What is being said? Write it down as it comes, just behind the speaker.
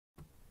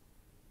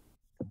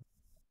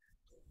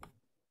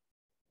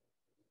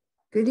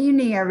Good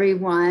evening,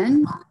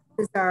 everyone.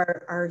 This is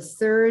our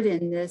third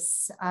in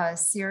this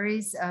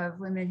series of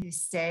Women Who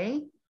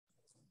Stay.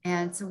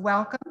 And so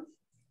welcome.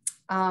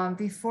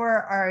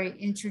 Before I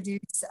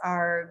introduce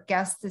our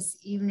guest this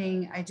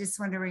evening, I just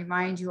want to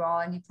remind you all,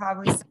 and you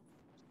probably saw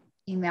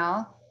an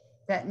email,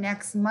 that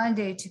next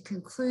Monday to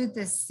conclude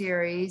this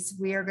series,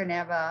 we are going to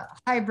have a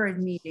hybrid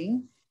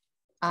meeting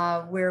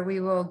where we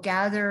will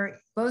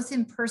gather both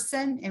in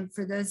person, and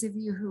for those of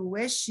you who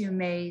wish, you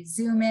may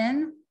Zoom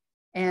in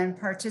and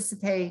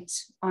participate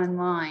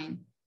online.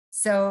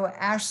 So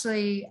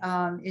Ashley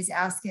is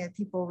asking that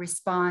people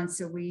respond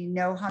so we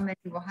know how many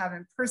we'll have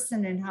in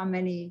person and how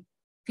many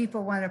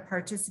people want to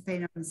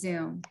participate on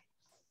Zoom.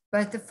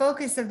 But the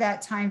focus of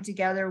that time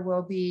together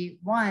will be,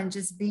 one,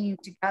 just being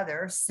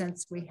together,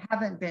 since we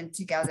haven't been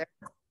together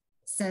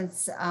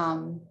since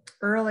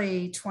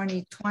early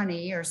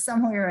 2020 or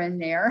somewhere in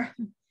there.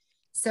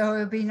 So it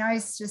would be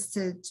nice just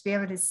to be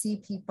able to see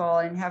people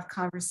and have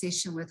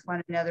conversation with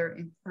one another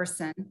in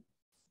person.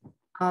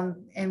 And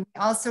we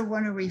also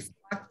want to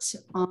reflect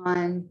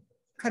on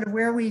kind of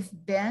where we've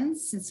been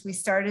since we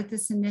started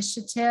this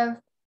initiative,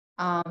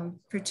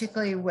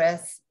 particularly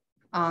with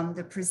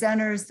the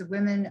presenters, the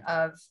women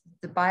of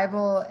the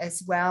Bible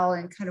as well,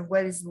 and kind of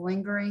what is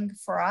lingering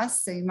for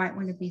us. So you might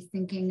want to be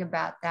thinking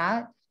about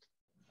that.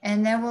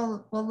 And then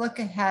we'll look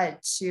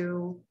ahead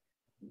to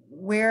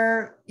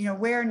where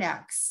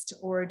next,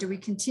 or do we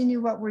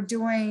continue what we're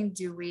doing?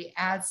 Do we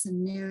add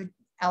some new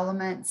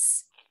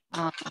elements?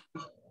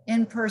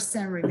 In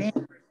person,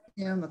 remain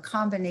Zoom, a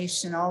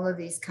combination, all of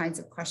these kinds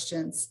of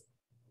questions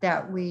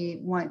that we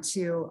want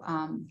to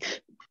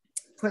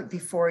put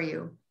before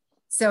you.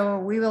 So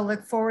we will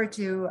look forward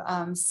to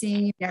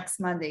seeing you next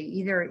Monday,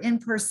 either in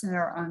person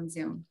or on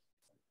Zoom.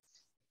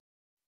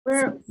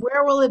 Where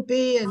will it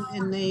be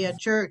in the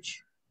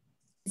church?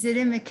 Is it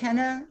in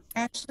McKenna,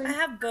 actually? I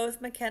have both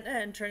McKenna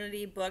and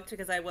Trinity booked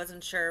because I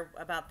wasn't sure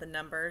about the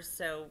numbers.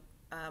 So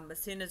as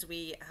soon as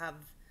we have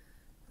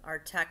our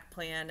tech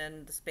plan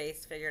and the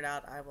space figured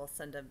out, I will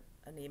send an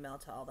email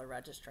to all the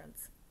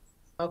registrants.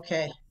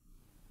 Okay.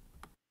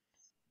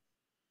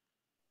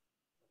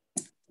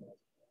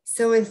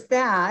 So with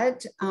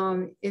that,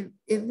 it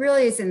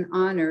really is an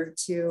honor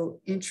to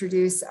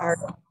introduce our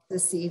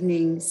this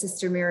evening,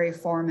 Sister Mary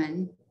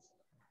Forman,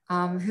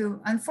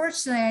 who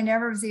unfortunately I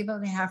never was able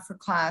to have for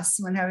class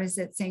when I was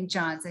at St.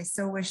 John's. I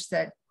so wish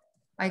that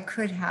I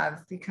could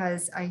have,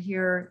 because I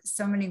hear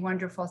so many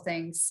wonderful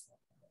things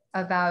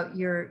about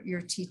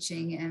your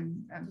teaching,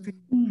 and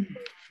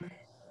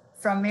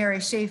from Mary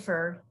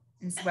Schaefer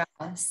as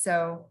well.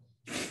 So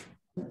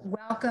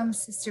welcome,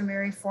 Sister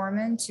Mary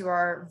Forman, to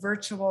our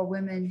virtual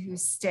Women Who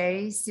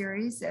Stay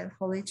series at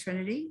Holy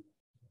Trinity.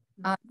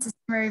 Sister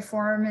Mary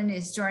Forman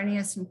is joining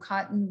us from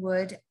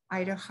Cottonwood,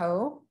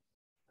 Idaho,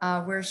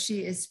 where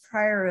she is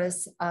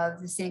prioress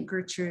of the St.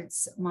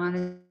 Gertrude's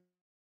Monastery.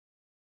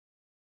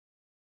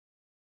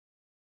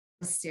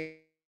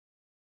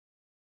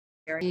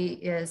 She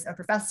is a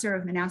professor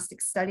of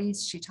monastic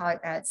studies. She taught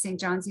at St.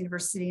 John's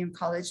University in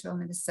Collegeville,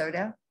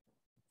 Minnesota.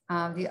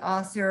 The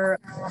author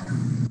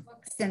of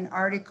books and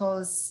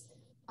articles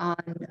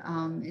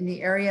on in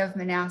the area of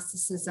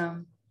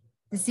monasticism.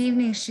 This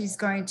evening, she's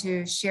going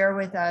to share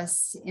with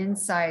us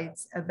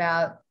insights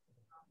about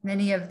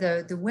many of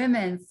the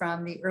women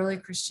from the early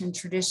Christian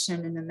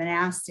tradition and the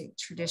monastic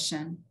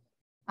tradition.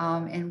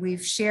 And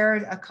we've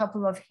shared a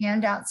couple of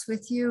handouts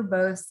with you,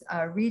 both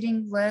a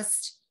reading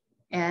list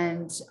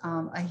and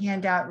a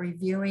handout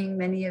reviewing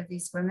many of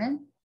these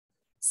women.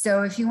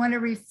 So if you want to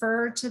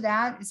refer to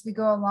that as we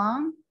go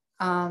along,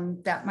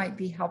 that might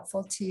be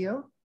helpful to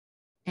you.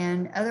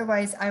 And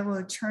otherwise, I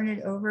will turn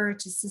it over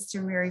to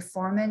Sister Mary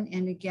Forman.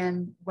 And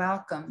again,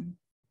 welcome.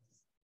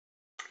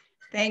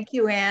 Thank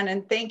you, Anne,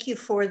 and thank you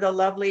for the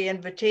lovely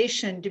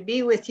invitation to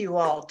be with you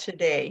all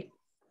today.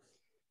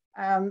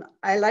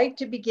 I like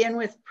to begin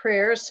with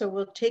prayer, so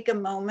we'll take a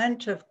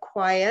moment of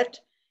quiet,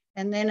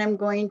 and then I'm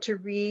going to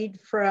read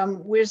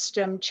from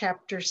Wisdom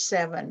chapter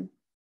 7.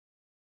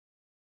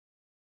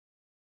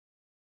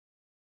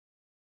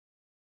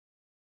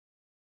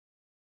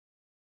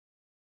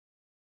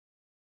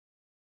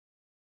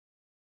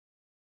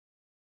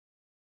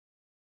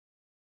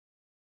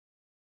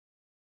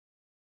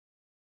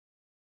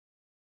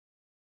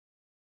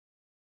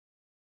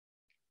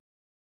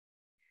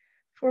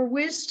 For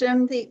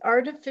wisdom, the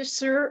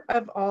artificer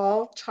of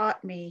all,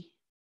 taught me.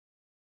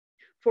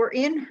 For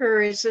in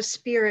her is a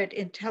spirit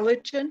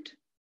intelligent,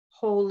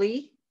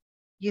 holy,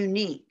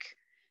 unique,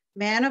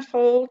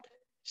 manifold,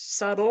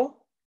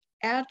 subtle,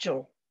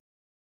 agile,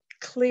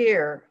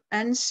 clear,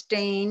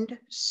 unstained,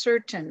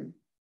 certain,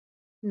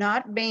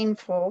 not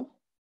baneful,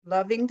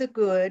 loving the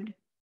good,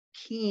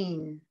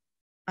 keen,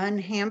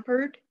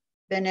 unhampered,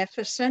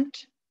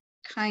 beneficent,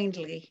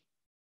 kindly,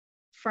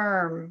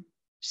 firm,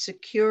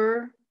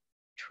 secure,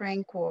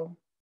 tranquil,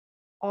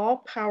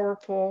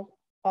 all-powerful,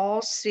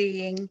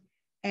 all-seeing,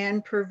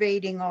 and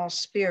pervading all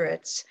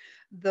spirits,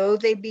 though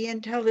they be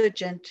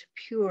intelligent,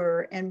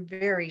 pure, and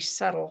very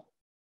subtle.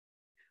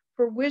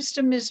 For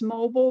wisdom is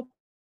mobile,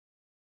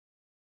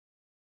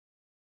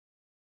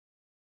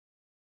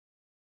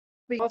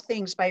 all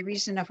things by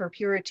reason of her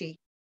purity.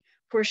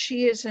 For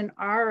she is an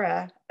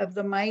aura of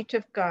the might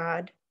of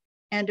God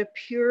and a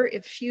pure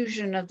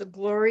effusion of the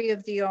glory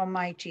of the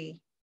Almighty.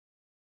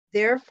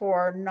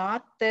 Therefore,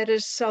 naught that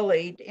is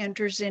sullied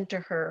enters into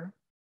her,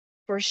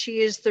 for she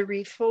is the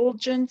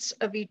refulgence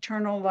of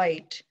eternal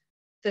light,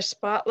 the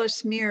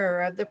spotless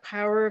mirror of the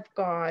power of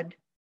God,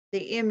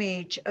 the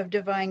image of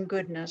divine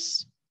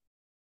goodness.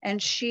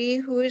 And she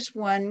who is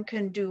one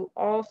can do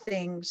all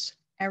things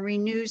and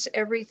renews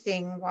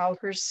everything while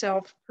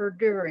herself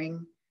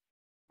perduring.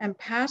 And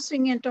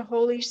passing into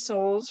holy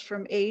souls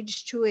from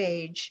age to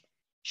age,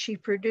 she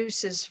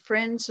produces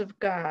friends of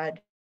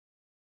God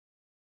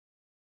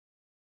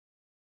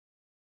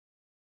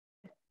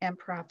and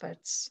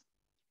prophets.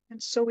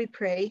 And so we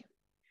pray,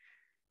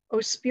 O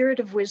Spirit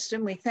of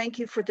wisdom, we thank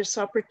you for this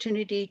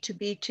opportunity to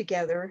be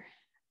together,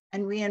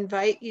 and we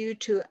invite you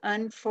to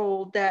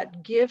unfold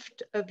that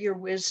gift of your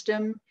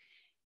wisdom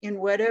in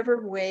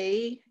whatever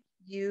way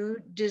you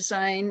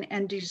design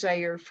and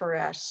desire for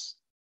us.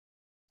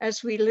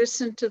 As we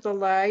listen to the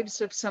lives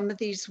of some of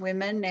these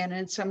women, and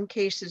in some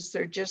cases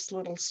they're just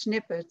little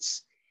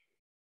snippets,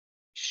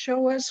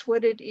 show us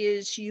what it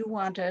is you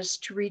want us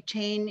to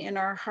retain in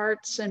our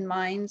hearts and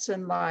minds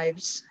and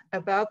lives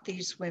about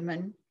these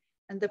women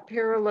and the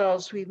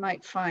parallels we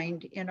might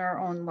find in our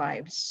own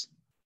lives.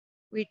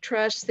 We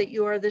trust that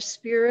you are the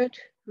Spirit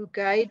who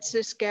guides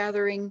this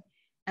gathering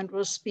and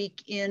will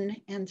speak in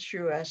and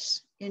through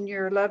us. In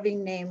your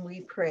loving name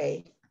we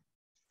pray.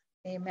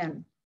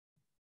 Amen.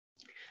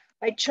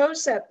 I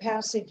chose that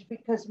passage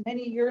because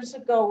many years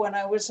ago when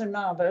I was a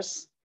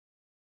novice,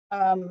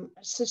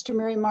 Sister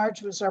Mary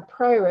Marge was our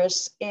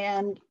prioress,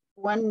 and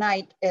one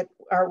night at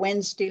our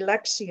Wednesday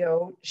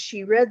Lectio,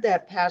 she read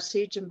that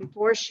passage, and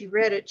before she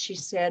read it, she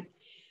said,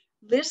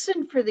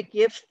 listen for the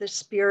gift the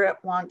Spirit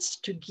wants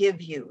to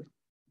give you,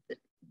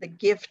 the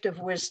gift of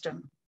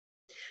wisdom.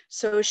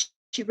 So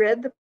she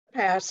read the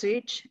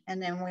passage,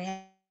 and then we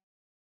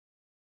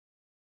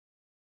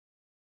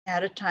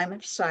had a time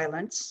of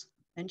silence,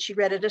 and she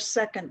read it a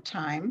second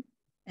time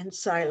in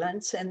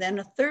silence, and then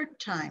a third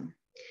time.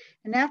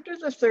 And after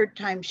the third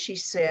time, she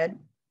said,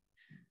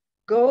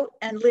 go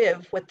and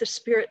live what the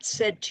Spirit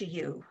said to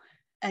you,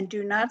 and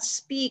do not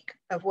speak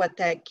of what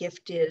that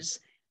gift is.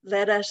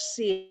 Let us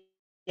see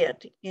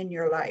it in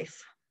your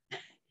life.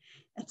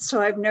 And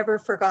so I've never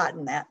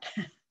forgotten that.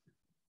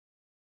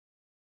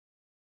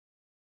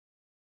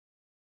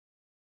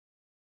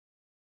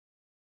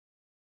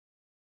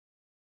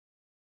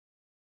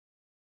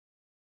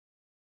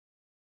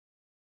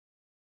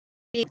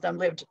 Them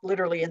lived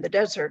literally in the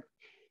desert.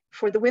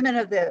 For the women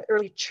of the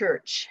early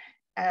church,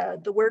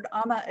 the word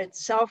Amma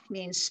itself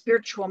means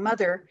spiritual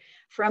mother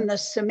from the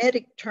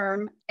Semitic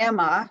term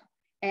Emma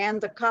and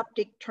the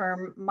Coptic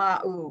term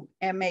Ma'u,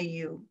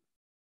 M-A-U.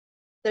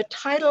 The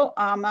title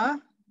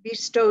Amma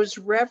bestows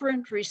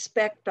reverent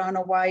respect on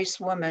a wise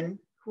woman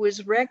who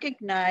is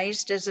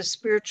recognized as a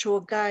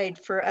spiritual guide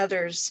for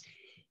others,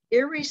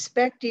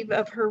 irrespective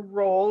of her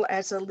role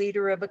as a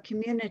leader of a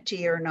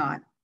community or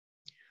not.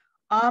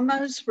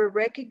 Ammas were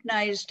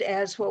recognized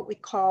as what we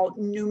call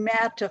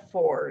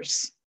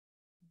pneumatophores,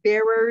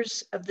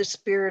 bearers of the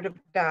Spirit of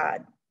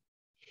God.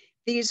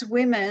 These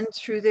women,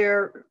 through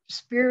their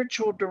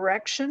spiritual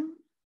direction,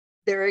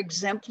 their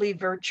exemplary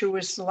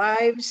virtuous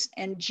lives,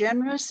 and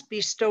generous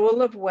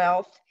bestowal of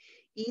wealth,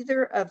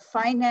 either of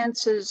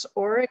finances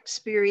or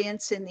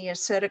experience in the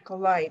ascetical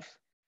life,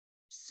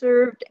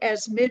 served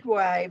as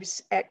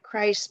midwives at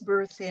Christ's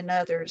birth in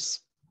others,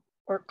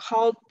 or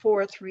called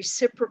forth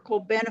reciprocal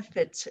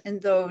benefits in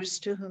those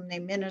to whom they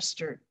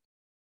ministered.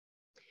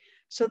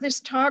 So this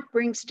talk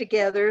brings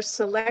together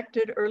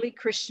selected early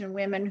Christian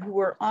women who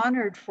were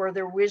honored for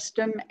their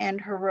wisdom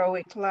and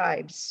heroic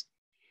lives.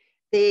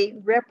 They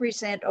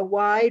represent a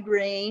wide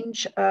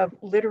range of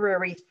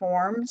literary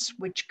forms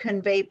which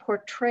convey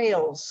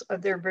portrayals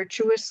of their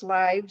virtuous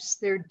lives,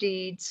 their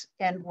deeds,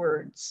 and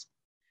words.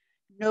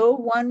 No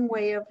one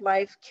way of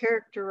life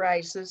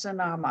characterizes an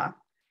Amma,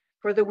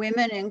 for the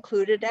women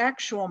included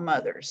actual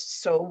mothers.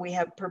 So we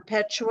have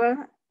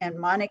Perpetua and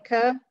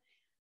Monica,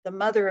 the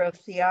mother of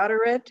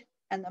Theodoret,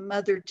 and the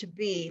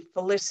mother-to-be,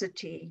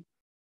 Felicity,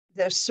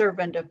 the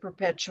servant of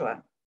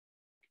Perpetua.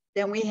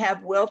 Then we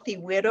have wealthy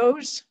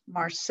widows,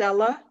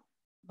 Marcella,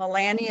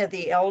 Melania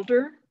the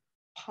elder,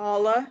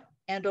 Paula,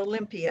 and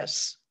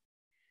Olympias.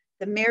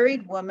 The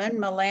married woman,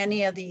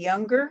 Melania the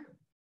younger,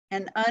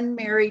 and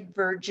unmarried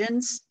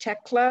virgins,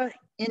 Thecla,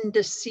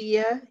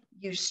 Indicia,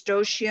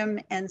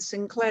 Eustochium, and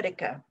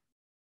Syncletica.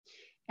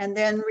 And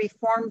then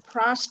reformed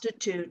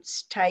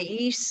prostitutes,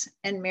 Thais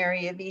and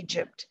Mary of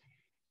Egypt,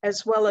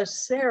 as well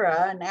as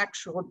Sarah, an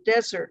actual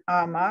desert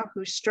Amma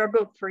who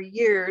struggled for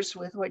years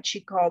with what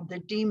she called the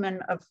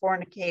demon of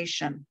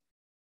fornication.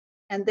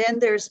 And then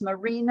there's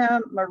Marina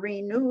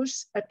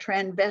Marinus, a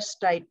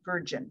transvestite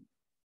virgin.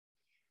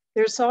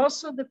 There's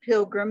also the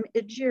pilgrim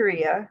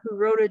Egeria, who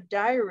wrote a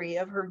diary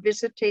of her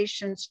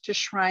visitations to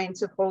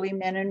shrines of holy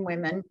men and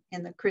women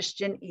in the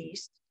Christian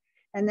East,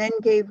 and then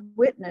gave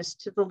witness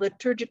to the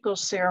liturgical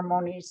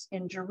ceremonies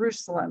in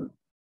Jerusalem.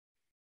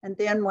 And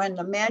then when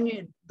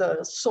the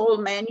sole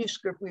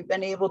manuscript we've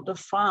been able to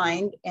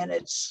find, and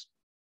it's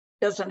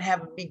doesn't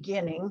have a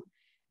beginning,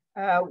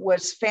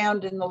 was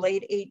found in the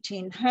late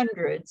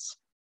 1800s.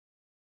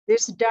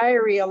 This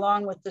diary,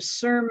 along with the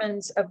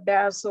sermons of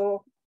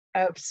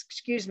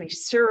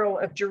Cyril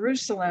of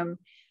Jerusalem,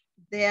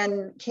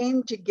 then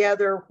came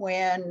together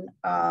when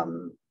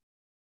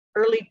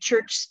early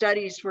church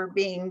studies were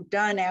being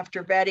done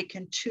after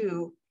Vatican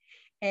II,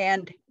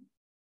 and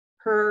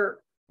her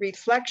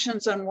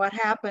reflections on what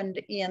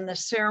happened in the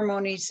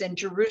ceremonies in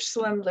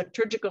Jerusalem,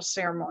 liturgical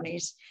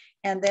ceremonies,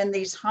 and then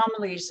these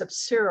homilies of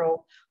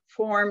Cyril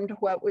formed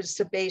what was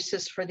the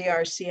basis for the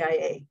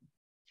RCIA.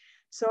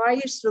 So I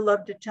used to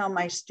love to tell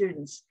my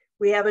students,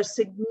 we have a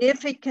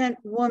significant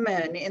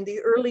woman in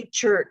the early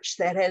church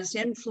that has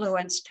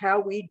influenced how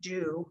we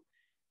do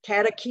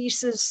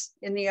catechesis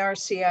in the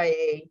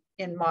RCIA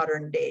in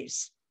modern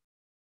days.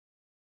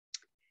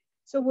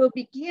 So we'll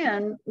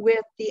begin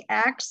with the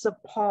Acts of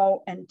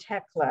Paul and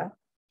Thecla.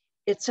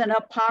 It's an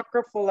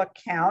apocryphal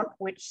account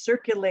which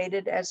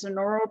circulated as an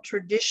oral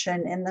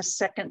tradition in the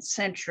 2nd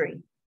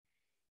century.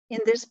 In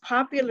this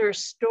popular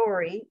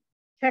story,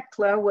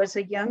 Thecla was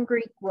a young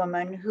Greek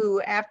woman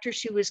who, after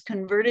she was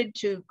converted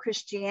to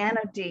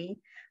Christianity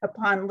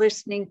upon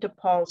listening to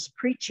Paul's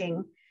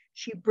preaching,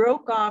 she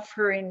broke off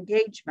her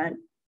engagement,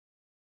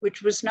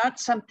 which was not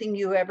something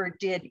you ever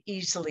did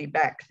easily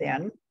back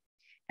then,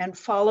 and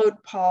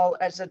followed Paul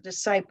as a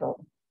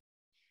disciple.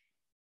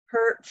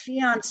 Her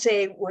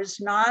fiance was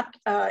not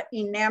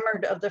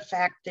enamored of the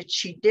fact that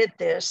she did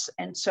this,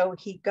 and so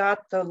he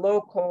got the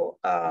local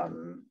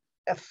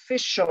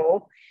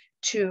official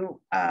to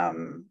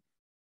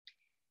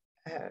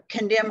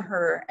condemn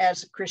her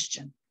as a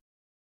Christian.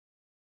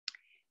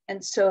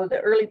 And so the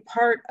early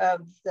part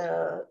of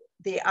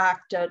the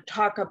Acta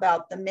talk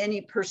about the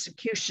many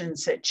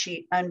persecutions that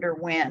she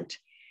underwent,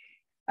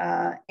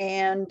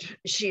 and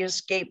she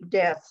escaped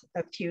death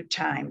a few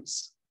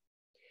times.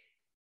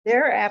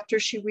 Thereafter,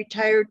 she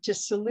retired to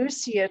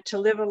Seleucia to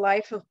live a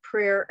life of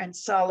prayer and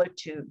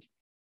solitude.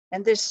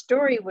 And this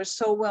story was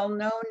so well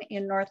known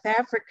in North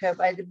Africa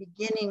by the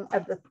beginning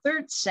of the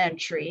 3rd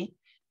century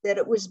that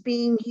it was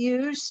being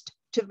used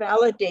to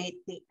validate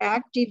the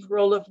active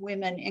role of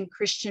women in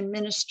Christian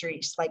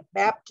ministries like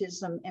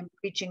baptism and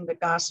preaching the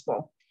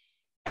gospel.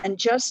 And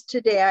just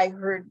today I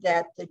heard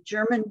that the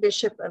German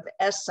Bishop of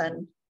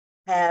Essen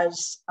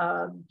has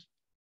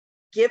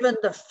given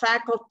the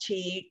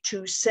faculty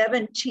to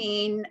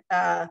 17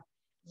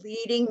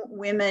 leading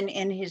women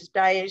in his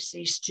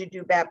diocese to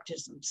do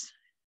baptisms.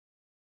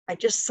 I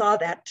just saw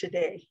that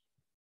today.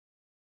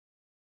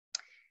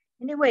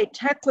 Anyway,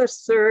 Thecla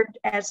served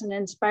as an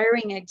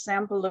inspiring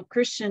example of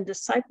Christian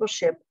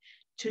discipleship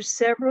to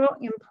several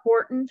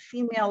important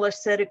female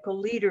ascetical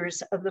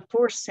leaders of the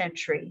 4th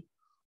century,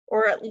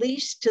 or at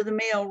least to the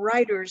male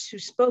writers who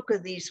spoke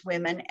of these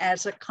women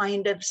as a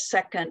kind of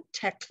second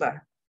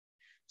Thecla.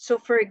 So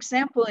for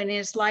example, in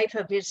his life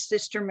of his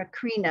sister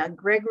Macrina,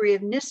 Gregory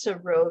of Nyssa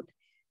wrote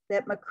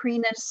that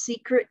Macrina's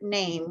secret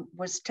name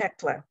was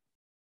Thecla.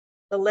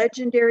 The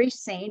legendary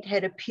saint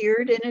had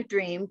appeared in a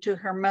dream to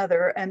her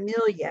mother,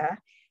 Amelia,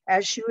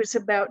 as she was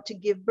about to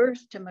give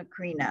birth to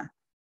Macrina,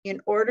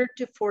 in order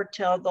to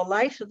foretell the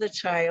life of the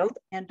child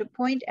and to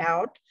point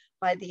out,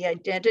 by the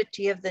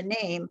identity of the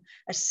name,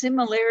 a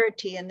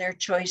similarity in their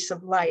choice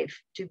of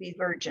life to be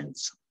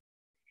virgins.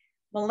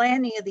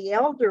 Melania the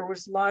Elder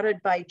was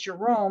lauded by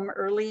Jerome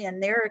early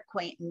in their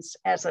acquaintance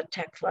as a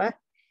Thecla,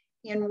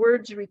 in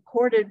words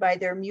recorded by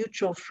their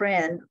mutual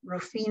friend,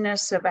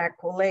 Rufinus of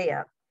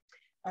Aquileia.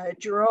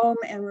 Jerome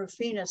and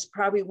Rufinus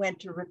probably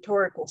went to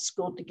rhetorical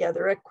school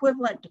together,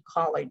 equivalent to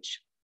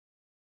college.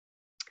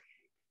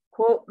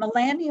 Quote,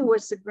 Melania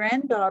was the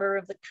granddaughter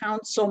of the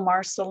consul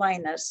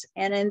Marcellinus,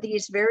 and in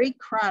these very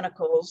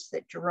chronicles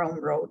that Jerome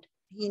wrote,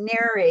 he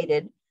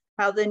narrated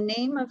how the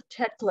name of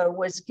Thecla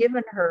was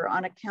given her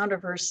on account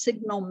of her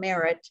signal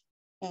merit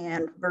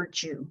and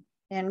virtue,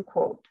 end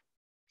quote.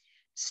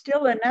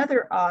 Still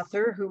another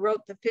author who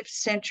wrote the 5th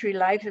century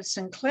life of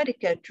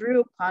Syncletica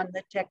drew upon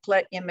the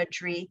Thecla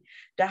imagery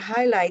to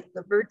highlight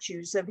the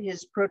virtues of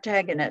his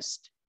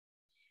protagonist.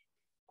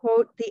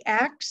 Quote, the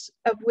acts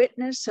of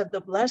witness of the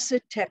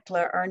blessed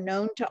Thecla are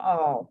known to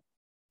all,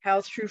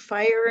 how through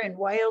fire and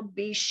wild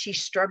beasts she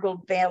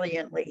struggled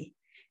valiantly.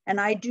 And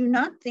I do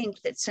not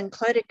think that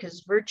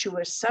Syncletica's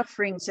virtuous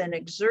sufferings and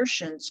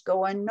exertions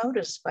go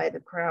unnoticed by the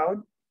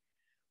crowd.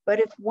 But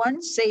if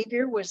one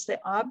savior was the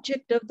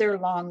object of their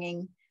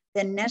longing,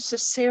 then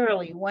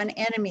necessarily one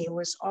enemy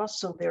was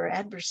also their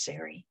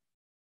adversary.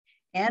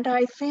 And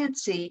I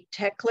fancy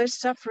Thecla's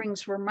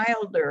sufferings were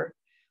milder,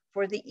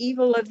 for the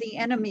evil of the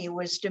enemy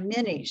was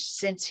diminished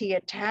since he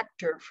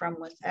attacked her from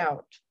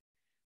without.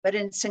 But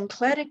in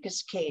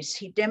Syncletica's case,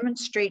 he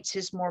demonstrates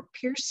his more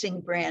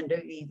piercing brand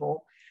of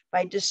evil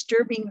by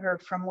disturbing her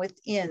from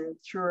within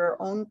through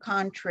her own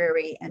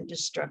contrary and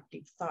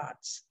destructive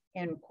thoughts,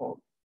 end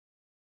quote.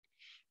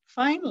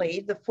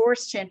 Finally, the 4th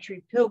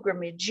century pilgrim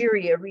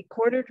Egeria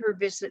recorded her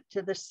visit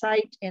to the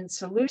site in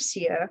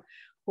Seleucia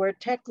where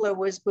Thecla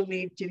was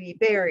believed to be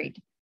buried.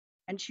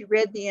 and she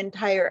read the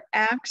entire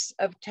Acts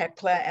of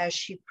Tekla as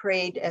she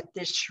prayed at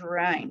this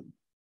shrine.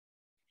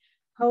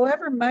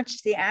 However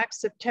much the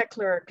Acts of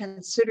Tekla are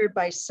considered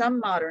by some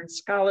modern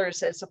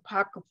scholars as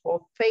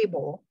apocryphal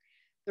fable,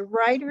 the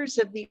writers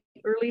of the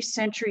early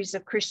centuries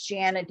of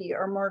Christianity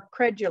are more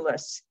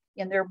credulous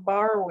in their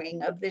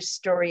borrowing of this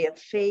story of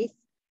faith,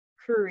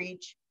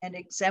 courage, and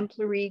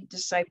exemplary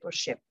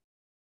discipleship.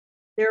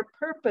 Their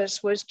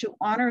purpose was to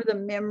honor the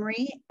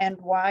memory and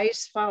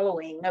wise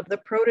following of the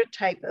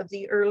prototype of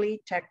the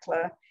early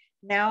Tekla,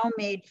 now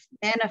made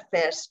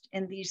manifest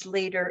in these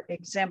later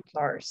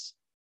exemplars.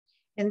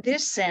 In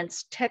this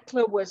sense,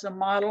 Tekla was a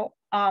model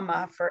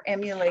Amma for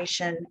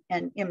emulation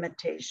and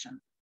imitation.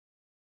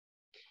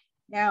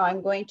 Now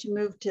I'm going to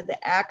move to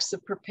the Acts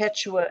of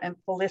Perpetua and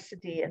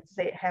Felicity and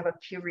have a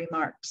few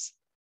remarks.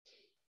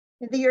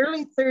 In the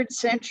early 3rd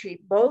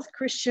century, both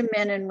Christian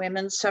men and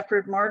women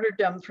suffered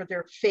martyrdom for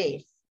their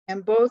faith,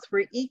 and both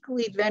were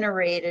equally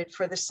venerated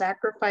for the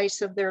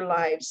sacrifice of their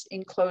lives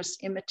in close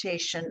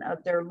imitation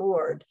of their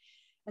Lord.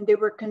 And they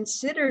were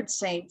considered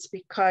saints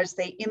because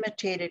they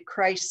imitated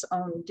Christ's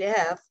own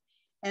death.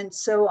 And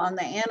so on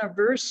the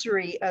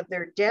anniversary of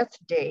their death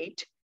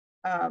date,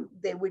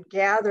 they would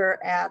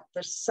gather at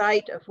the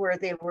site of where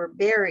they were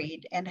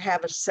buried and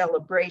have a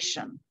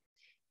celebration.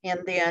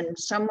 And then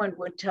someone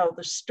would tell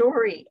the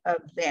story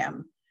of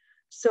them.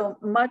 So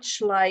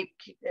much like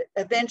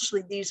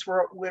eventually these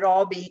would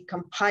all be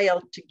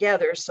compiled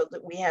together so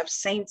that we have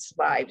saints'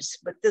 lives,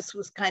 but this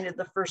was kind of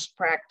the first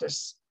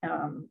practice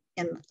in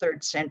the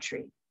 3rd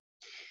century.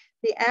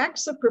 The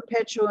Acts of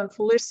Perpetua and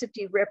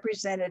Felicity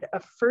represented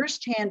a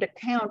firsthand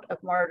account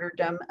of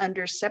martyrdom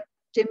under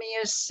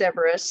Septimius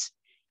Severus,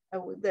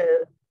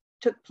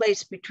 took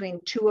place between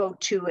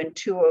 202 and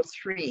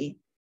 203,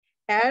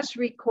 as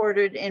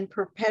recorded in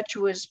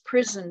Perpetua's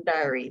prison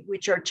diary,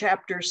 which are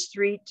chapters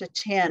 3 to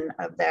 10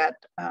 of that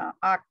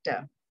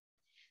Acta.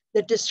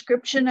 The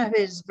description of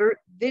his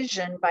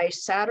vision by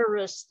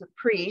Satyrus the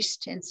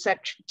priest in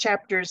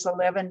chapters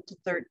 11 to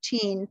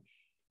 13,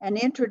 an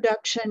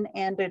introduction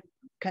and a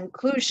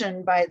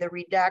conclusion by the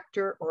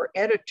redactor or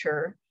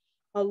editor,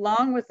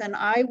 along with an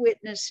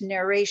eyewitness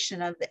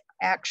narration of the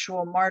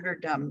actual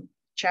martyrdom,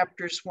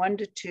 chapters 1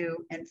 to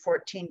 2 and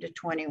 14 to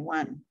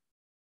 21.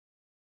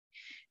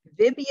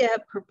 Vibia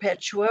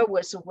Perpetua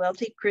was a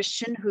wealthy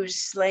Christian whose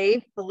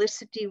slave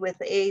Felicity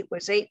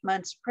was 8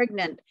 months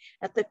pregnant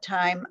at the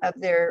time of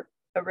their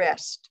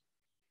arrest.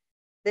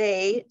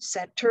 They,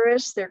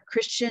 Satyrus, their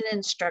Christian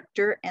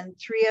instructor, and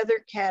 3 other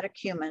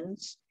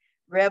catechumens,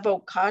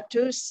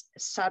 Revocatus,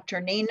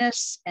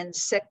 Saturninus, and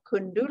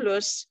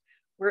Secundulus,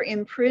 were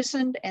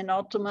imprisoned and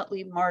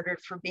ultimately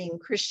martyred for being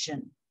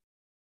Christian.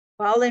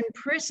 While in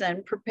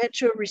prison,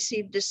 Perpetua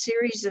received a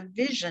series of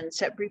visions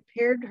that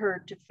prepared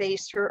her to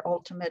face her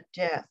ultimate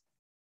death.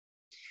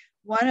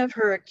 One of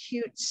her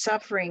acute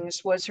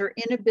sufferings was her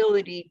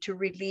inability to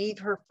relieve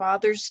her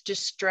father's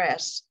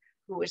distress,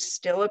 who was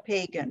still a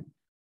pagan,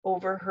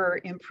 over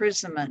her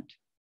imprisonment.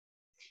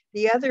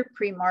 The other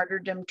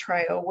pre-martyrdom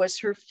trial was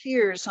her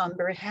fears on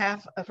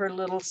behalf of her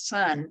little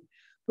son,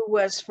 who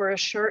was for a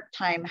short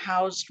time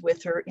housed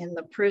with her in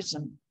the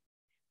prison.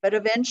 But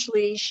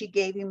eventually she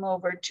gave him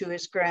over to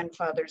his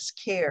grandfather's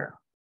care.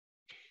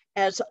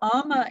 As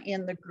Amma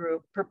in the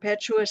group,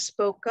 Perpetua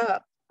spoke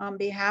up on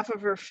behalf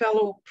of her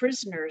fellow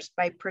prisoners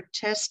by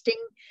protesting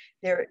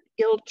their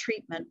ill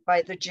treatment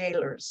by the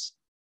jailers.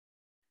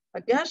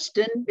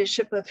 Augustine,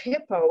 Bishop of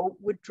Hippo,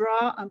 would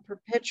draw on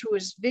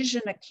Perpetua's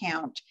vision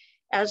account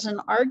as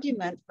an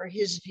argument for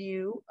his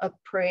view of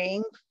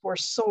praying for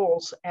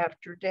souls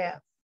after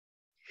death.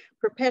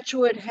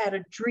 Perpetua had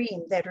a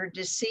dream that her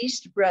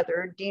deceased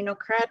brother,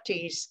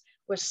 Dinocrates,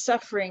 was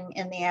suffering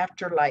in the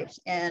afterlife,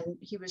 and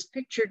he was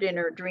pictured in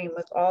her dream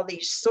with all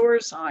these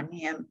sores on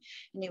him,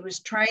 and he was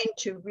trying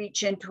to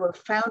reach into a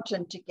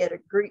fountain to get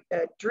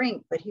a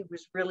drink, but he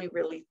was really,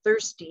 really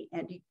thirsty,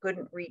 and he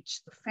couldn't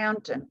reach the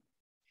fountain.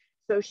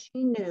 So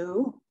she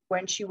knew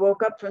when she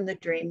woke up from the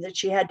dream that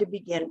she had to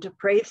begin to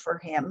pray for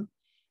him.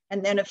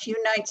 And then a few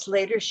nights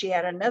later, she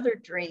had another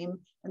dream,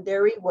 and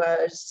there he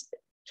was,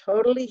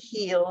 totally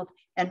healed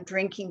and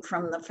drinking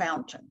from the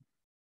fountain.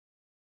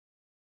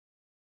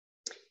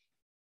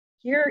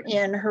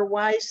 Herein, her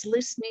wise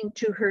listening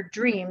to her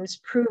dreams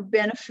proved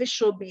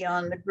beneficial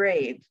beyond the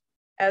grave.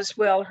 As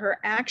well, her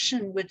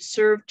action would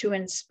serve to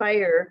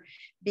inspire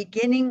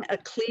beginning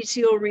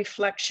ecclesial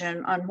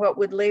reflection on what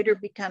would later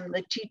become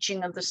the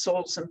teaching of the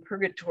souls in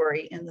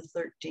purgatory in the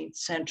 13th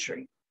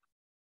century.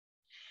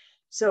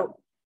 So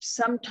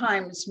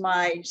sometimes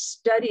my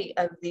study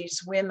of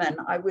these women,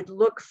 I would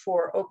look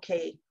for,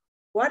 okay,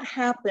 what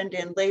happened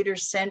in later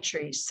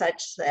centuries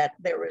such that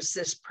there was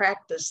this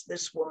practice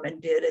this woman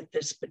did at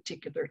this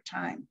particular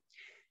time?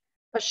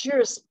 I'll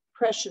share a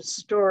precious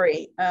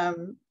story.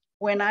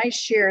 When I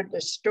shared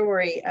the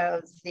story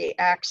of the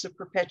Acts of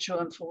Perpetua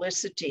and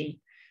Felicity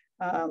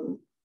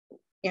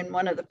in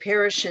one of the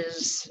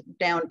parishes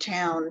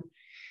downtown,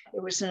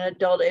 it was an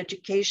adult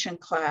education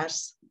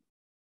class.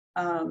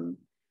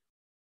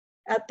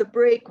 At the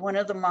break, one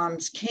of the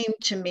moms came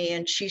to me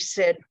and she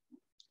said,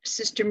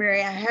 Sister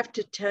Mary, I have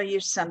to tell you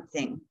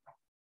something.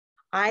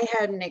 I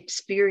had an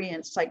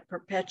experience like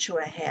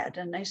Perpetua had.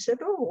 And I said,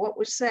 oh, what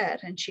was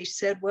that? And she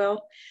said,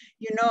 well,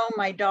 you know,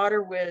 my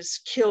daughter was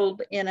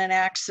killed in an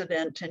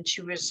accident and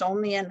she was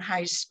only in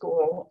high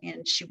school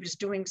and she was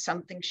doing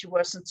something she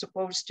wasn't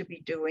supposed to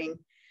be doing.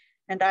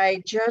 And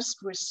I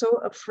just was so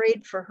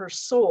afraid for her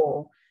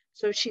soul.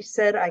 So she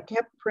said, I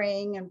kept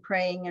praying and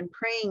praying and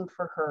praying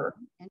for her.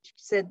 And she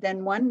said,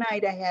 then one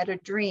night I had a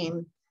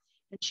dream.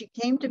 And she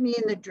came to me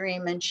in the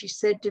dream and she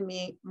said to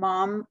me,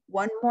 Mom,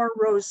 one more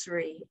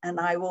rosary and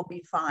I will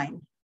be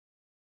fine.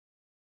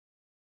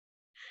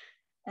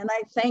 And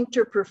I thanked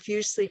her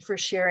profusely for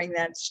sharing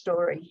that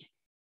story.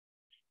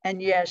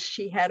 And yes,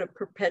 she had a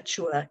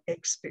Perpetua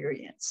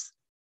experience.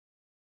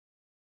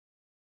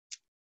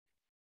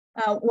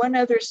 One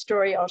other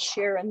story I'll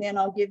share, and then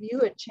I'll give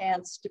you a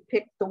chance to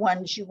pick the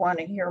ones you want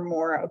to hear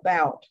more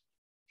about.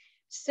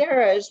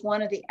 Sarah is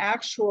one of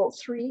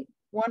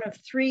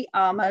three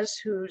Ammas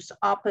whose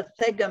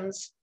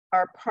apothegms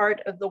are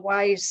part of the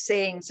wise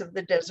sayings of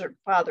the Desert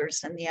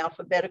Fathers in the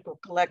alphabetical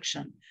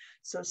collection.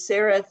 So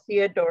Sarah,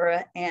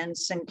 Theodora, and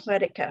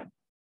Syncletica.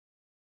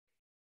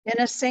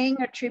 In a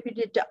saying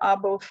attributed to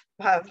Abba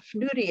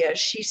Paphnutius,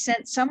 she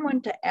sent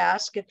someone to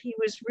ask if he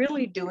was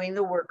really doing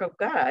the work of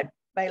God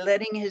by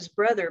letting his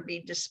brother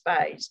be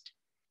despised.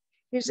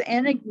 His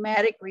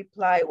enigmatic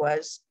reply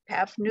was,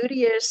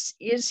 Paphnutius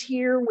is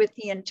here with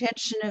the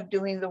intention of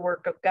doing the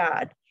work of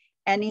God,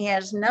 and he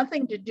has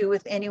nothing to do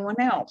with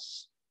anyone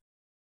else.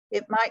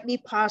 It might be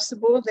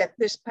possible that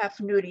this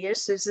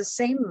Paphnutius is the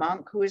same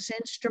monk who is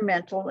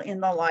instrumental in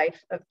the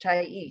life of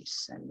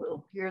Thais, and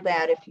we'll hear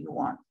that if you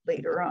want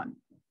later on.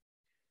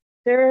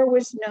 Sarah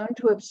was known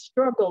to have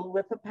struggled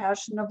with a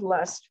passion of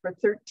lust for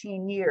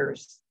 13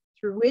 years,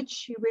 through which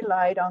she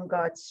relied on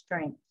God's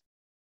strength.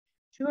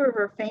 Two of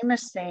her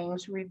famous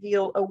sayings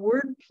reveal a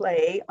word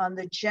play on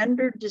the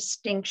gender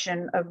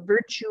distinction of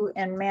virtue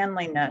and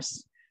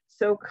manliness,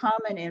 so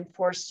common in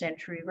 4th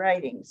century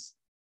writings.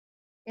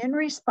 In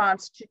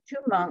response to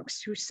two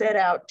monks who set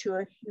out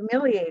to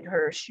humiliate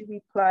her, she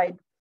replied,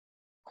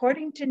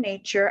 according to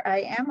nature,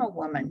 I am a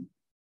woman,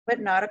 but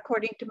not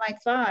according to my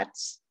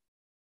thoughts.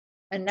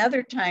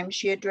 Another time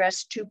she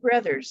addressed two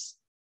brothers,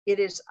 it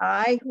is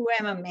I who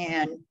am a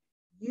man,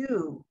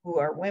 you who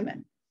are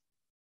women.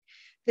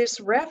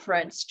 This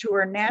reference to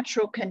her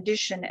natural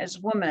condition as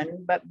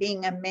woman, but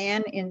being a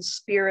man in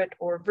spirit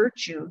or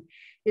virtue,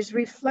 is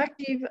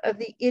reflective of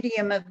the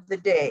idiom of the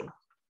day.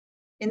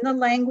 In the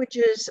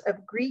languages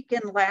of Greek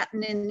and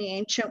Latin in the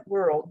ancient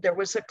world, there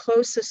was a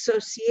close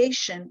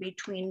association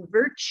between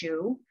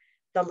virtue,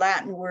 the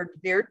Latin word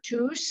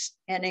virtus,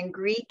 and in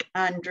Greek,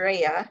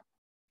 Andrea,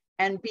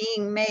 and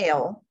being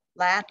male,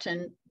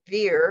 Latin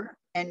vir,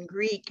 and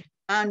Greek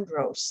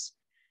andros,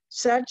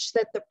 such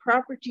that the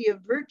property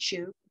of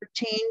virtue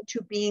pertained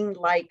to being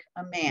like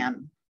a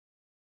man.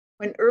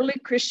 When early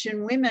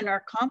Christian women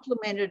are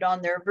complimented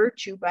on their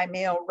virtue by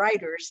male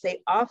writers,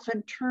 they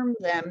often term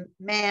them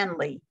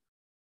manly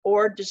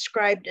or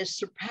described as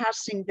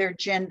surpassing their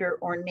gender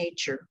or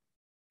nature.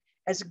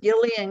 As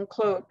Gillian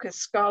Cloak, a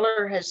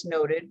scholar, has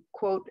noted,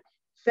 quote,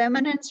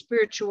 feminine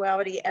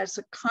spirituality as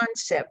a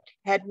concept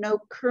had no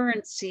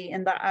currency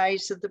in the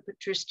eyes of the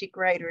patristic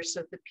writers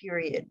of the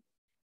period.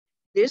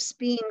 This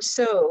being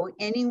so,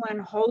 anyone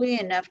holy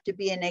enough to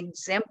be an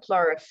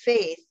exemplar of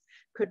faith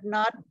could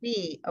not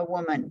be a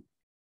woman.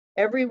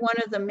 Every one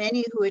of the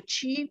many who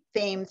achieved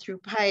fame through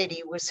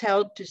piety was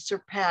held to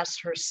surpass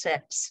her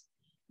sex,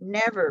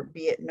 never,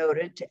 be it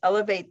noted, to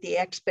elevate the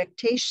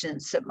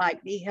expectations that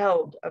might be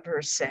held of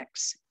her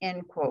sex,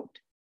 end quote.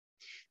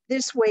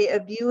 This way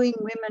of viewing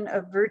women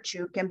of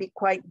virtue can be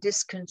quite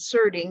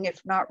disconcerting,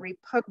 if not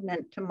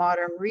repugnant to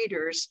modern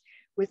readers,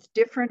 with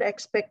different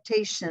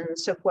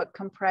expectations of what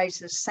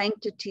comprises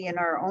sanctity in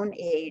our own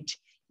age,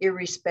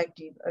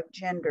 irrespective of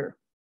gender.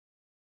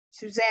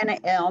 Susanna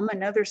Elm,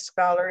 another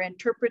scholar,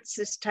 interprets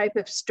this type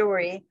of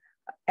story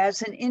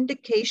as an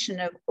indication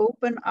of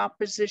open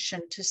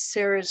opposition to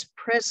Sarah's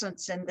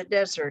presence in the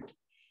desert,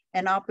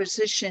 an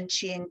opposition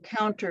she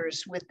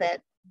encounters with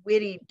that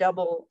witty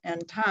double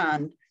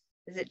entendre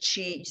that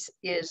she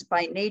is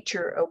by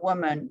nature a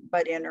woman,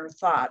 but in her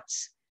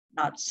thoughts,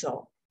 not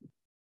so.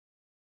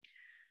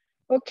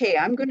 Okay,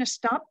 I'm going to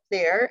stop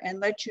there and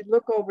let you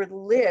look over the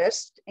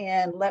list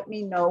and let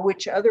me know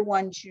which other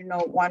ones you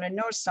want to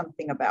know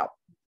something about.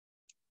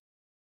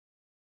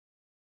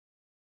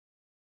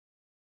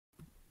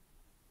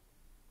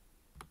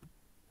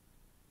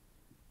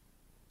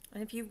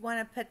 And if you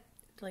want to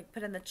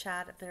put in the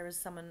chat if there was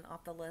someone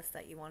off the list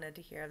that you wanted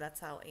to hear, that's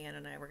how Anne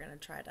and I were going to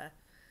try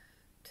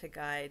to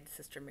guide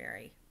Sister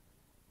Mary.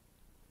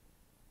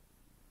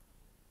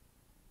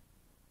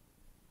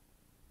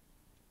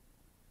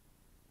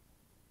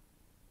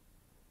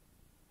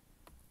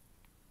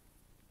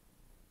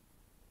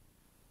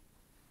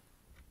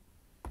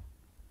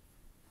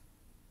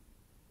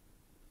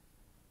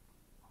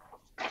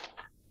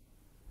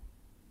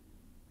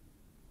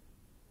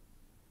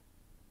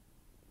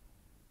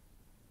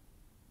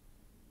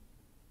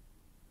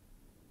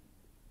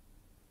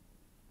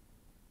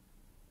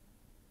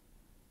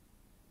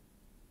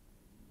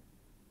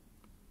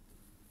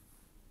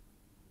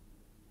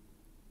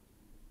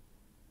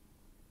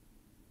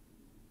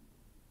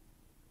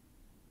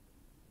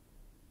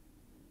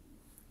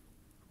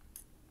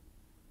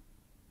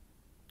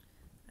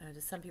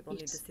 Just some people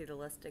need to see the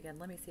list again.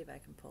 Let me see if I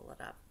can pull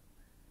it up.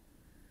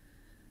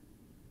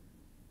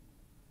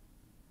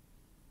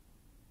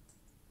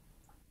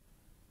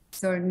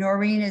 So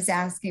Noreen is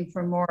asking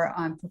for more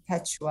on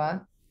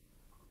Perpetua.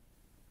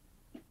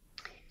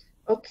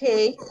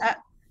 Okay. Do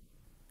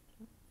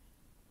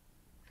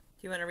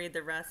you want to read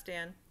the rest,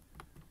 Anne?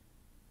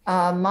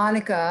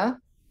 Monica,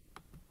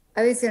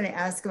 I was going to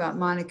ask about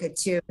Monica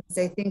too, because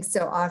I think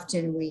so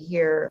often we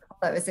hear, oh,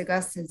 that was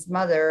Augustine's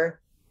mother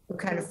who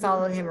kind of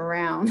followed him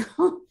around,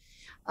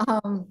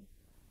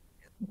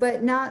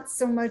 but not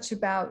so much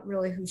about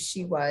really who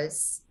she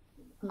was.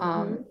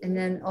 And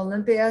then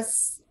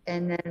Olympias,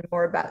 and then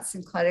more about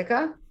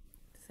Syncletica.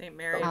 St.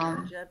 Mary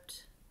of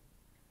Egypt.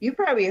 You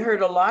probably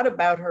heard a lot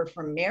about her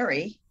from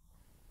Mary.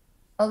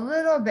 A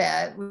little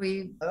bit.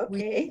 We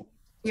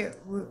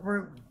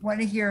want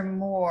to hear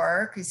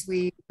more because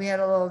we had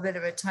a little bit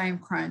of a time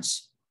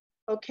crunch.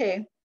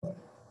 Okay.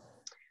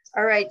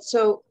 All right.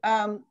 So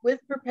with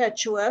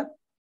Perpetua,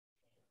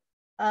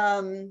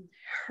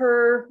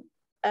 her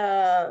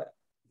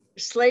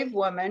slave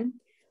woman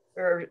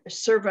or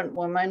servant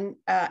woman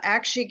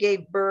actually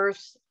gave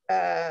birth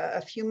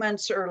a few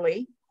months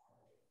early.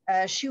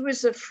 She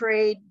was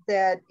afraid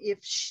that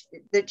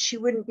she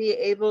wouldn't be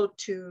able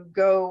to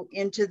go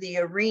into the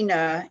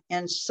arena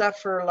and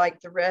suffer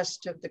like the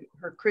rest of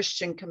her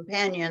Christian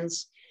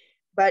companions,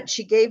 but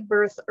she gave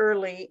birth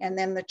early, and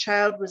then the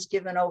child was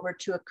given over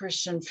to a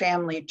Christian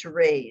family to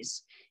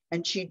raise.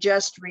 And she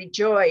just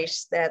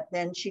rejoiced that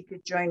then she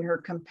could join her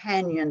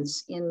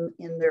companions in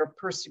their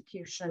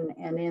persecution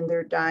and in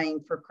their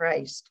dying for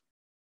Christ.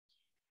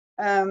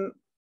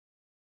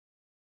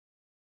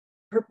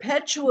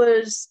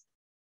 Perpetua's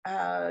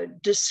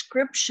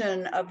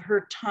description of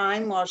her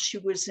time while she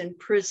was in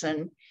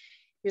prison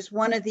is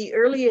one of the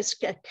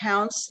earliest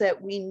accounts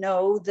that we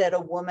know that a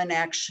woman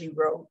actually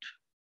wrote.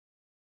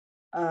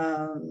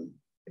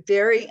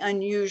 Very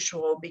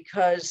unusual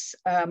because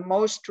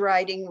most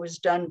writing was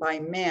done by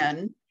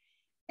men.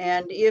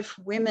 And if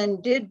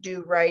women did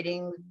do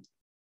writing,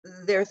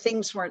 their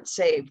things weren't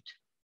saved.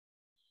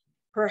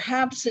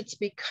 Perhaps it's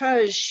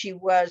because she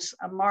was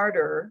a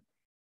martyr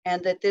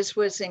and that this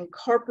was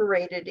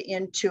incorporated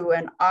into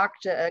an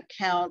Octa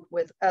account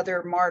with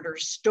other martyr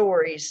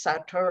stories.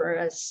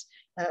 Sartorius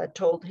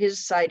told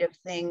his side of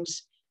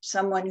things,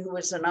 someone who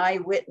was an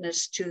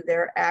eyewitness to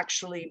their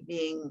actually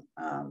being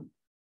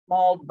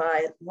mauled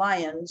by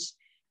lions.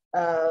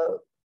 The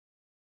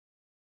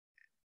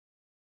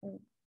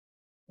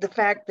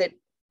fact that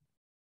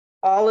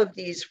all of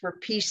these were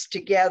pieced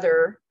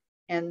together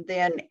and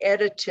then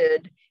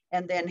edited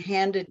and then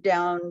handed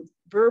down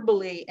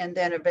verbally and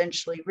then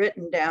eventually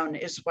written down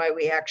is why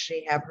we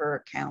actually have her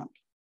account.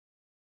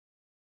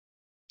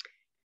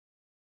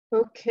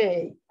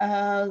 Okay,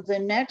 the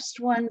next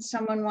one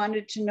someone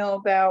wanted to know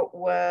about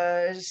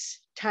was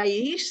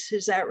Thais,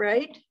 is that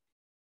right?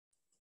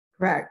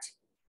 Correct.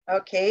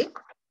 Okay.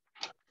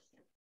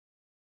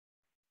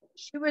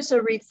 She was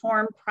a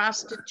reformed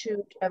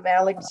prostitute of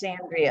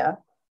Alexandria,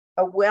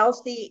 a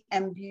wealthy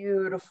and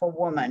beautiful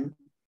woman,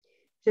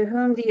 to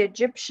whom the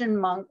Egyptian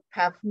monk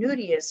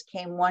Paphnutius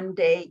came one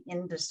day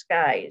in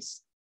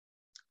disguise.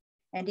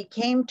 And he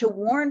came to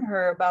warn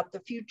her about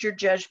the future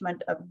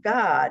judgment of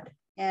God.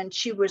 And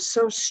she was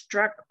so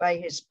struck by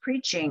his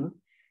preaching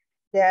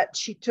that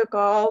she took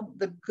all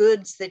the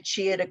goods that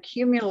she had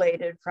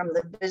accumulated from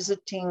the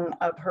visiting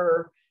of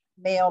her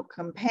male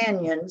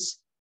companions,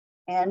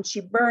 and she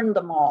burned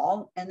them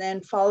all and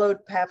then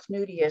followed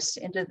Paphnutius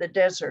into the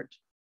desert,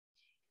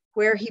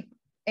 where he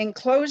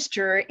enclosed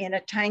her in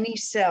a tiny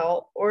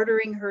cell,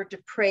 ordering her to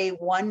pray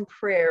one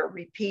prayer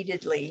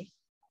repeatedly.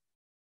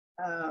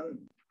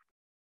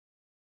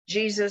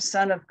 Jesus,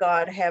 Son of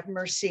God, have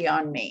mercy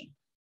on me.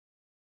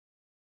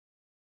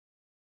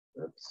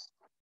 Oops.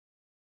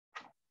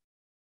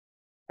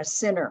 A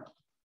sinner.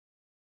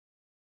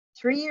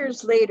 3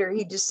 years later,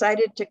 he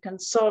decided to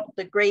consult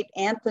the great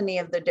Anthony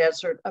of the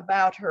desert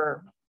about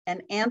her.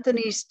 And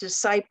Anthony's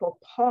disciple,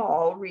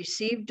 Paul,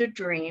 received a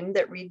dream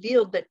that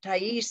revealed that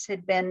Thais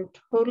had been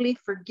totally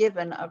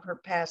forgiven of her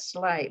past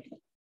life.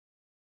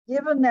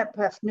 Given that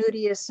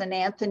Paphnutius and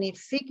Anthony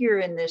figure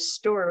in this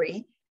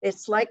story,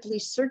 it's likely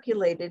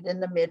circulated in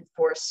the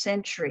mid-4th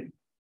century.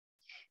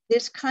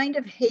 This kind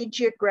of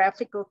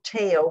hagiographical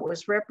tale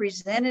was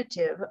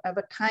representative of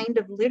a kind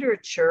of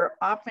literature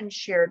often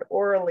shared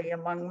orally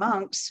among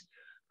monks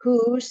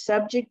who,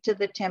 subject to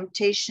the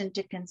temptation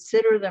to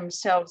consider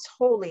themselves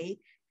holy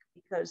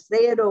because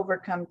they had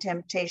overcome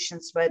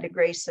temptations by the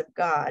grace of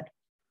God,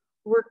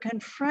 were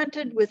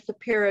confronted with the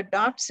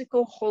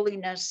paradoxical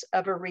holiness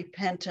of a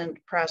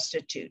repentant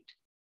prostitute.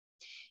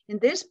 In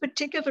this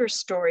particular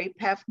story,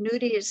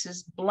 Paphnutius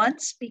is blunt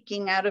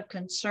speaking out of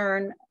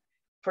concern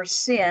for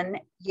sin,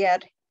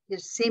 yet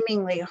his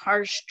seemingly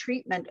harsh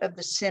treatment of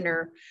the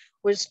sinner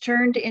was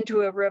turned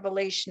into a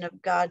revelation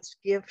of God's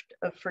gift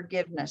of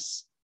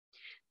forgiveness.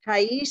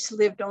 Thais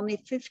lived only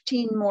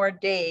 15 more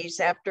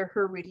days after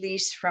her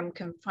release from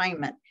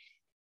confinement.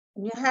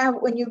 And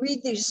when you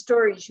read these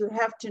stories, you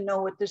have to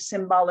know what the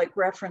symbolic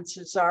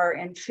references are.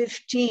 And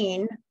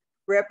 15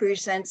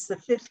 represents the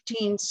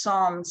 15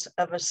 Psalms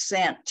of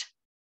Ascent.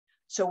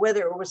 So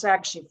whether it was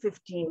actually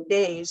 15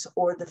 days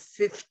or the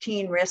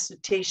 15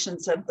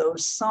 recitations of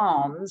those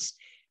Psalms,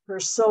 her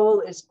soul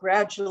is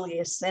gradually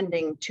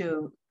ascending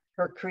to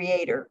her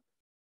Creator.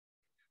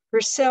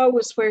 Her cell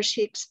was where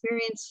she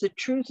experienced the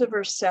truth of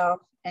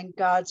herself and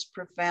God's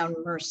profound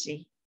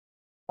mercy.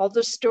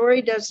 Although the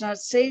story does not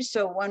say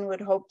so, one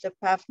would hope that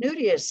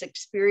Paphnutius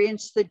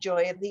experienced the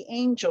joy of the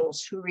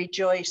angels who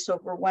rejoice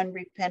over one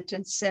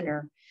repentant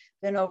sinner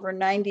than over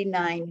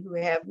 99 who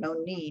have no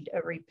need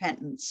of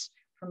repentance,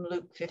 from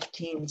Luke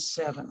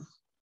 15:7.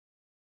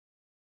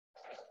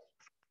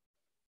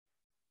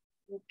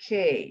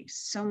 Okay,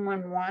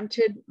 someone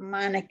wanted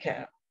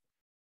Monica,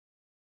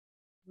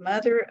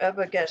 mother of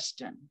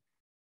Augustine.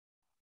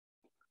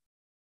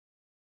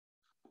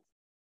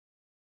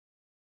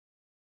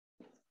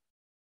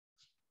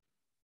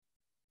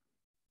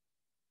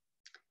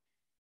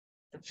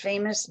 The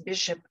famous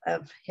Bishop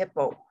of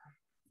Hippo.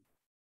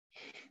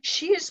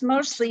 She is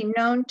mostly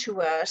known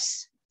to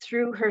us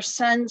through her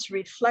son's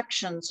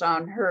reflections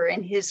on her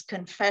in his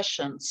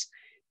Confessions,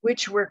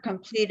 which were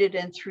completed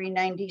in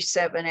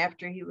 397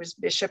 after he was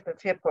Bishop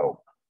of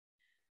Hippo.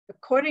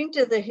 According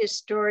to the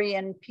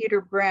historian Peter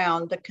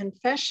Brown, the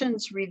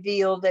Confessions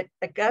reveal that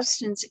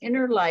Augustine's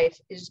inner life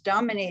is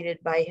dominated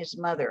by his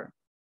mother.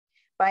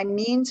 By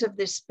means of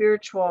this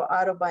spiritual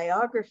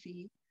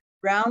autobiography,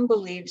 Brown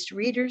believes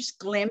readers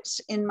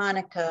glimpse in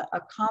Monica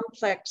a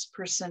complex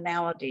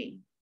personality.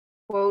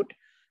 Quote,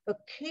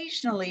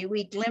 occasionally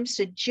we glimpse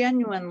a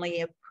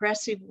genuinely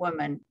oppressive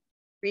woman,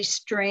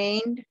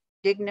 restrained,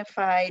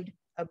 dignified,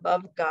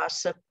 above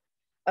gossip,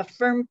 a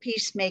firm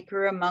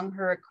peacemaker among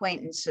her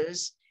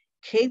acquaintances,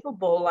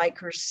 capable, like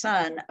her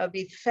son, of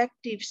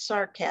effective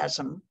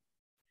sarcasm.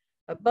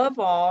 Above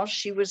all,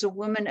 she was a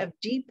woman of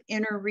deep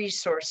inner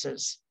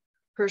resources.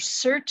 Her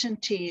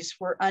certainties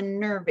were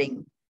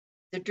unnerving.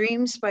 The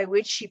dreams by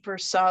which she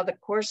foresaw the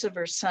course of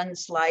her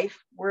son's life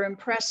were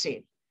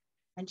impressive,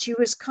 and she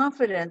was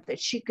confident that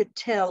she could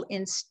tell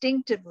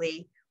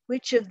instinctively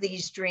which of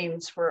these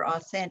dreams were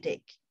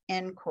authentic,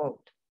 end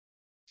quote.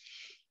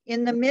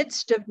 In the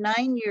midst of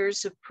 9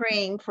 years of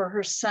praying for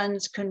her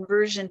son's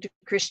conversion to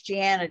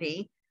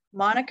Christianity,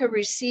 Monica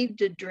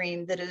received a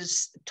dream that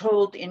is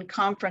told in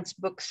Conference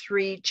Book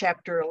 3,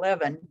 Chapter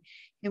 11,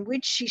 in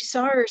which she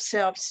saw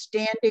herself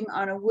standing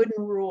on a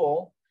wooden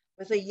rule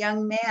with a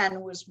young man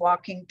who was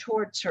walking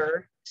towards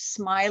her,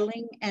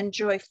 smiling and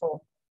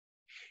joyful.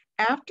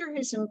 After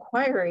his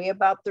inquiry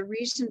about the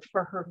reason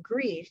for her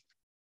grief,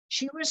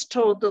 she was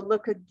told to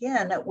look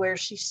again at where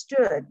she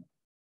stood,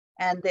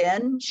 and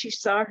then she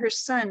saw her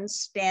son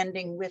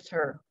standing with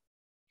her.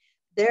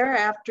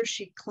 Thereafter,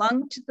 she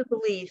clung to the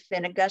belief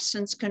in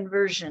Augustine's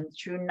conversion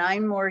through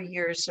 9 more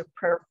years of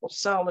prayerful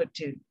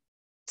solicitude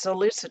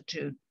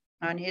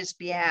on his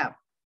behalf.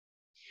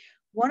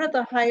 One of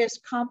the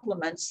highest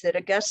compliments that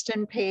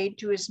Augustine paid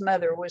to his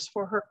mother was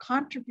for her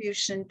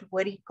contribution to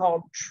what he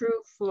called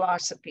true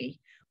philosophy,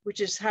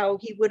 which is how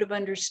he would have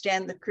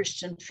understood the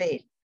Christian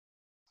faith.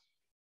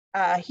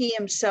 He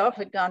himself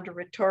had gone to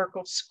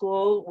rhetorical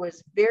school,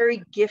 was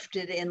very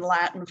gifted in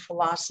Latin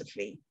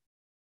philosophy.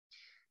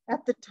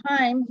 At the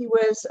time he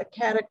was a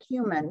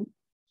catechumen,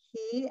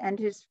 he and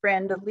his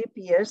friend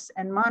Alypius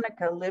and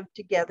Monica lived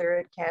together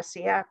at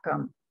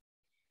Cassiacum.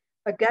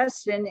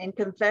 Augustine, in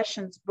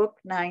Confessions, Book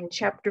 9,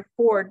 Chapter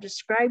 4,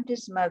 described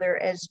his mother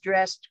as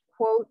dressed,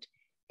 quote,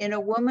 in a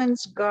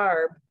woman's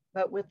garb,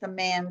 but with a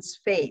man's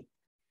faith,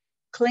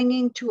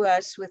 clinging to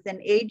us with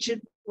an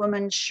aged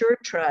woman's sure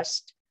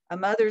trust, a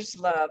mother's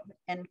love,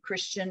 and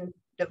Christian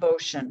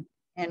devotion,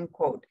 end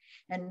quote.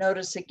 And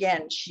notice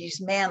again,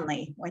 she's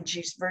manly when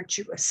she's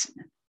virtuous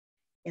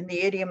in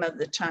the idiom of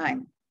the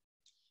time.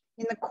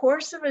 In the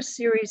course of a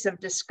series of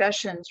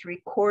discussions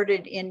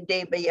recorded in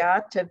De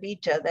Beata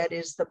Vita, that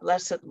is the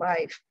Blessed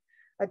Life,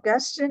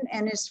 Augustine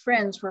and his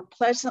friends were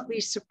pleasantly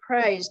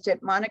surprised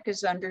at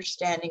Monica's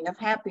understanding of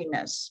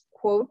happiness.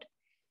 Quote,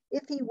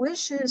 if he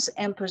wishes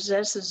and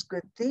possesses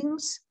good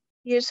things,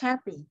 he is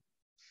happy.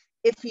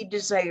 If he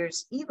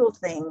desires evil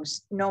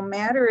things, no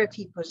matter if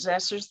he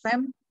possesses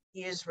them,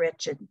 he is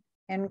wretched,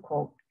 end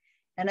quote.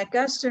 And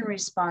Augustine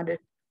responded,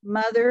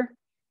 Mother,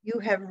 you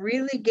have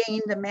really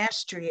gained the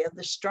mastery of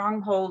the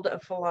stronghold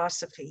of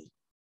philosophy.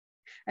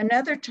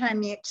 Another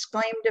time he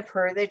exclaimed of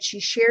her that she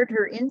shared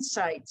her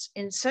insights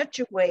in such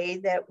a way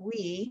that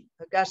we,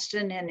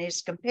 Augustine and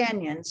his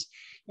companions,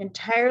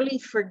 entirely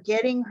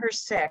forgetting her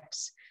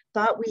sex,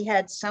 thought we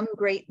had some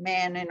great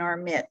man in our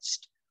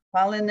midst,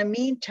 while in the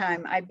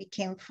meantime I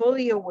became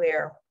fully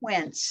aware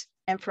whence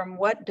and from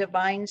what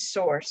divine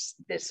source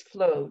this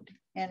flowed,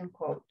 end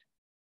quote.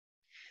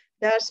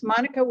 Thus,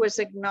 Monica was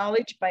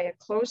acknowledged by a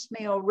close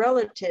male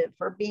relative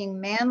for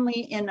being manly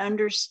in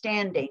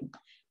understanding,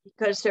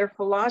 because their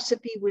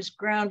philosophy was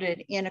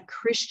grounded in a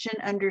Christian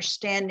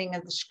understanding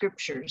of the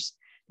scriptures,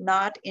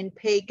 not in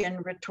pagan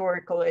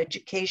rhetorical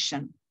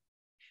education.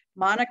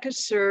 Monica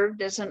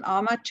served as an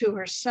amma to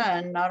her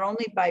son, not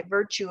only by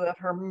virtue of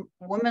her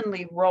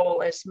womanly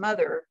role as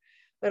mother,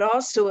 but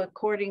also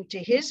according to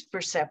his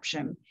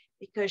perception,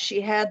 because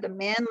she had the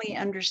manly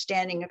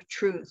understanding of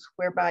truth,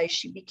 whereby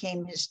she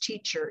became his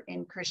teacher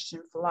in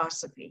Christian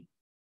philosophy.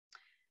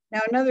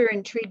 Now, another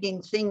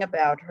intriguing thing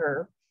about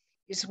her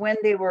is when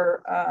they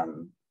were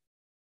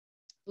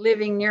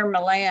living near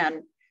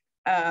Milan,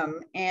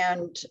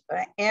 and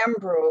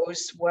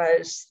Ambrose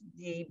was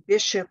the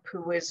bishop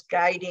who was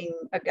guiding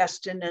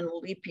Augustine and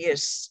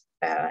Alypius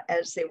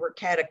as they were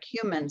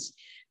catechumens,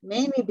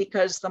 mainly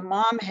because the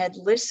mom had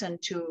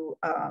listened to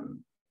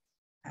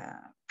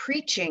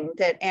preaching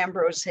that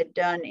Ambrose had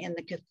done in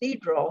the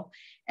cathedral,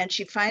 and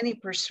she finally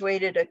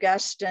persuaded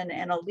Augustine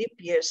and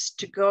Alypius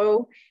to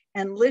go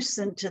and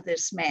listen to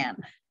this man.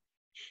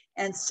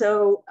 And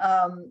so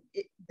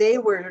they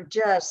were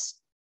just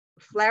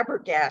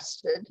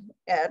flabbergasted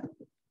at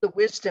the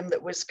wisdom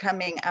that was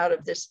coming out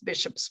of this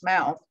bishop's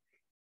mouth,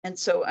 and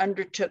so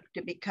undertook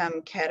to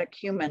become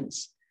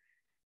catechumens.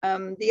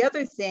 The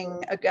other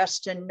thing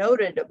Augustine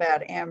noted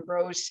about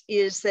Ambrose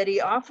is that he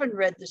often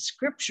read the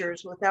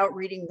scriptures without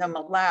reading them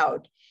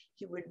aloud.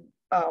 He would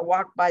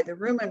walk by the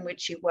room in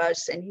which he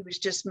was, and he was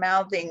just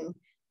mouthing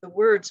the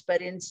words,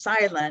 but in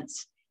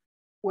silence,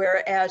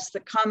 whereas the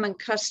common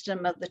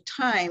custom of the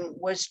time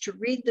was to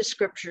read the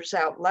scriptures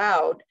out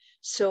loud,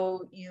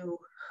 so you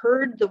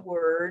heard the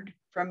word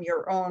from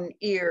your own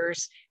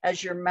ears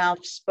as your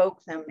mouth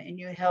spoke them and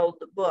you held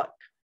the book.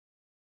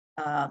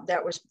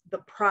 That was the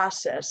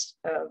process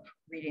of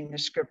reading the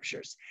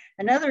scriptures.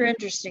 Another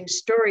interesting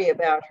story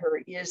about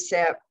her is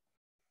that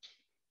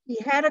he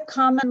had a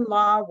common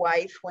law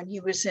wife when he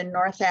was in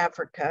North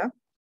Africa,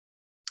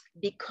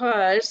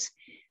 because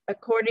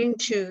according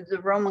to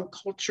the Roman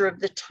culture of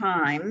the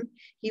time,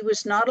 he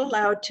was not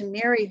allowed to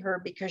marry her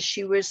because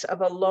she was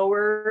of a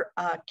lower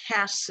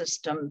caste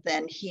system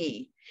than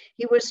he.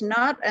 He was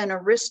not an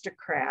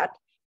aristocrat,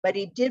 but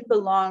he did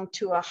belong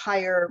to a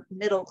higher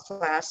middle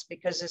class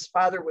because his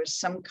father was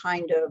some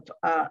kind of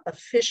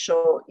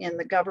official in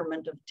the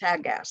government of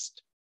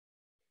Tagast.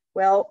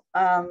 Well,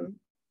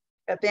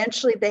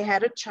 eventually they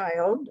had a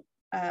child.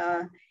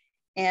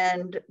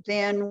 And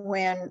then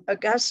when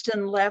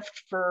Augustine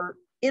left for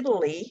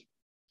Italy,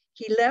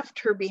 he left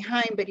her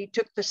behind, but he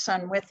took the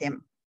son with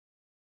him,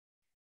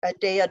 a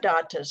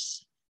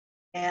Deodatus.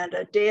 And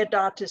a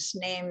Deodatus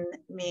name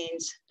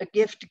means a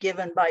gift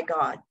given by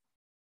God.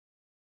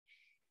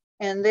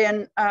 And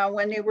then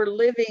when they were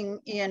living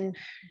in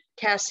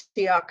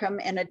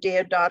Castiacum, and a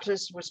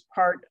Deodatus was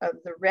part of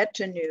the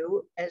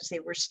retinue as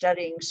they were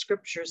studying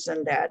scriptures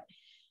and that,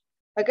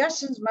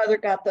 Augustine's mother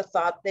got the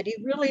thought that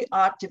he really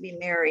ought to be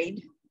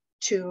married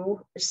to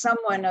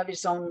someone of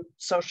his own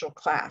social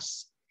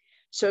class.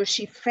 So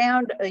she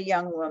found a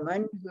young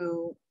woman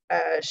who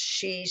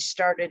she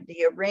started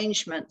the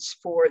arrangements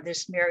for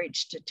this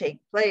marriage to take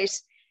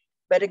place,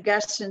 but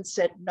Augustine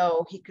said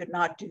no, he could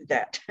not do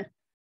that.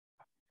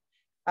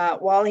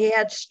 While he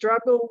had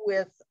struggled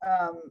with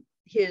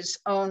his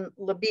own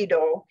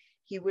libido,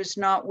 he was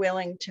not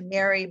willing to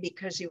marry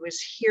because he was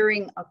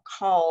hearing a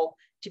call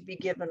to be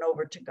given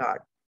over to God.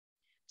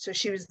 So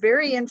she was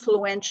very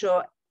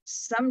influential,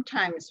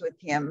 sometimes with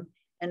him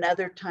and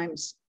other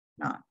times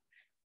not.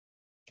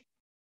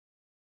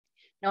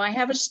 Now I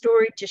have a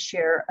story to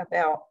share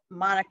about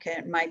Monica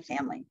and my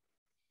family.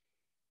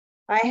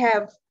 I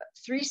have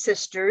 3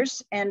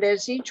 sisters, and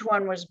as each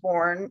one was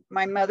born,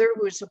 my mother,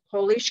 who was a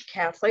Polish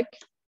Catholic,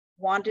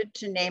 wanted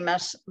to name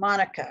us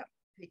Monica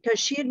because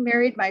she had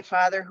married my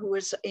father, who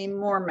was a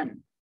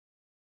Mormon.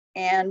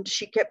 And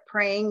she kept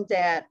praying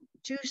that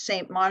to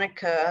Saint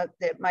Monica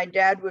that my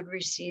dad would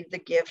receive the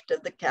gift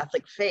of the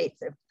Catholic faith,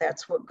 if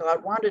that's what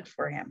God wanted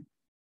for him.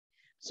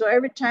 So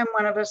every time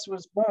one of us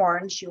was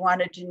born, she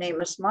wanted to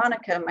name us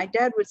Monica. My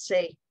dad would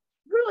say,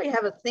 "You really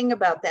have a thing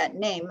about that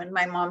name?" And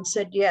my mom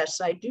said,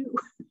 "Yes, I do."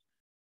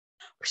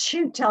 She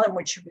didn't tell him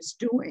what she was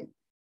doing.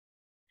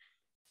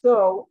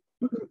 So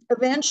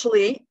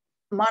eventually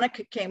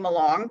Monica came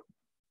along,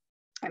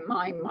 and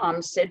my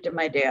mom said to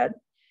my dad,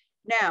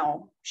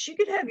 "Now, she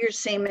could have your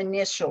same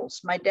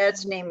initials." My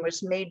dad's name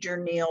was Major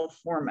Neil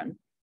Forman,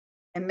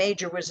 and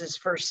Major was his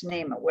first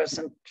name. It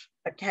wasn't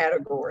a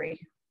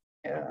category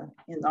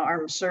in the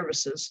armed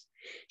services.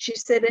 She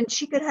said, "And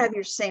she could have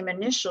your same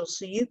initials,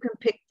 so you can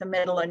pick the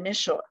middle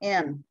initial,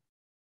 N."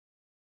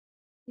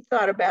 He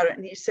thought about it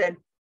and he said,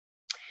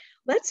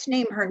 "Let's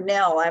name her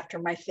Nell after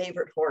my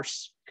favorite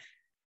horse."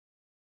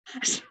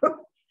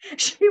 So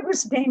she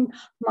was named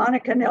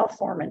Monica Nell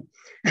Forman.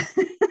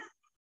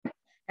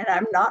 And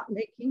I'm not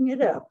making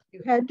it up.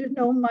 You had to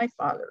know my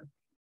father.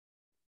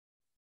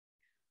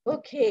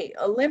 Okay,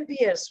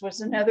 Olympias was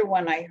another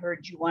one I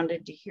heard you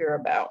wanted to hear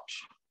about.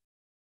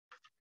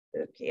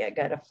 Okay, I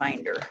gotta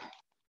find her.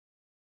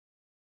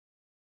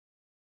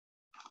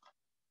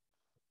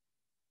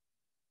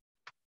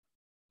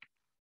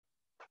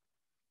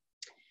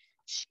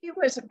 She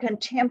was a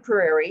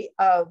contemporary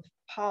of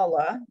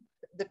Paula,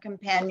 the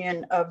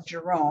companion of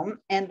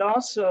Jerome, and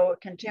also a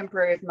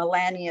contemporary of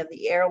Melania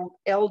the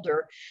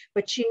Elder,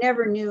 but she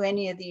never knew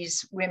any of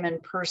these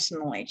women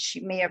personally. She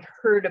may have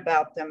heard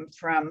about them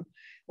from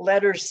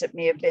letters that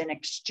may have been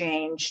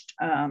exchanged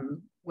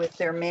with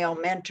their male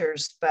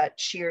mentors, but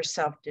she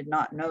herself did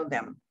not know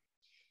them.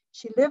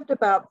 She lived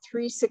about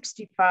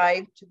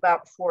 365 to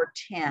about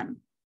 410.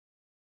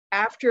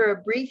 After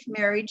a brief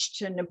marriage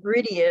to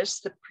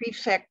Nebridius, the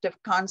prefect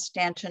of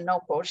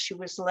Constantinople, she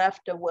was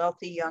left a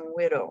wealthy young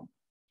widow.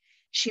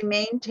 She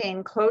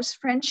maintained close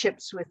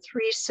friendships with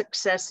three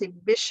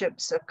successive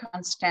bishops of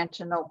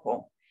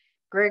Constantinople: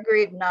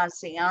 Gregory of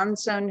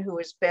Nazianzen, who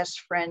was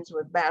best friends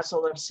with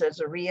Basil of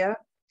Caesarea,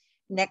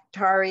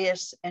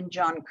 Nectarius, and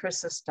John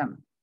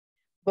Chrysostom.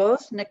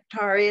 Both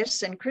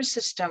Nectarius and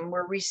Chrysostom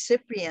were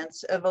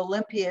recipients of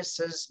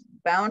Olympias's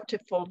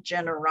bountiful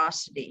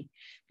generosity.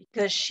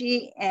 Because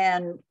she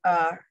and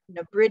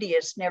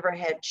Nebridius never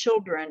had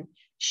children,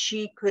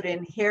 she could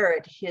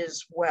inherit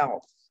his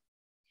wealth.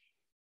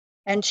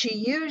 And she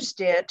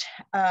used it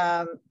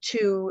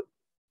to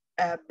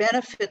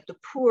benefit the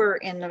poor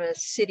in the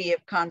city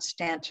of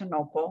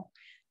Constantinople,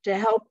 to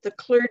help the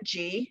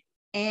clergy,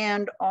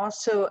 and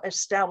also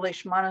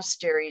establish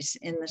monasteries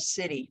in the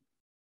city.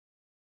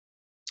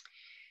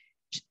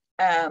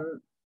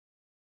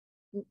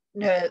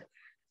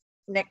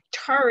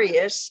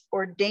 Nectarius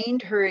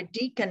ordained her a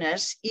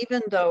deaconess,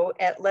 even though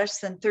at less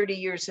than 30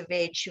 years of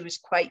age, she was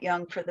quite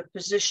young for the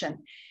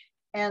position.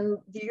 And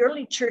the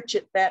early church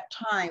at that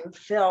time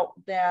felt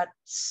that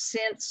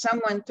since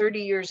someone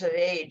 30 years of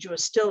age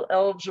was still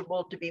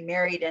eligible to be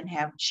married and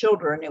have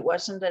children, it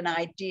wasn't an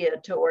idea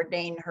to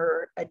ordain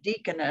her a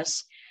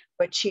deaconess,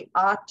 but she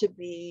ought to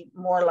be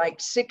more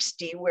like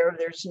 60, where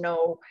there's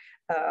no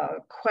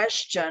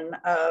question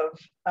of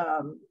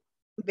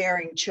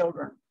bearing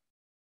children.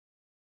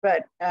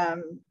 But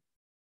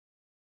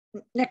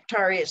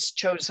Nectarius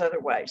chose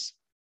otherwise.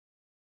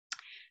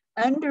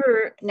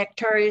 Under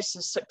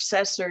Nectarius'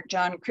 successor,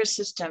 John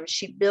Chrysostom,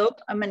 she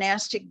built a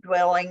monastic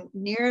dwelling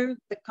near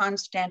the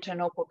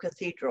Constantinople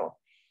Cathedral,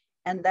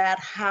 and that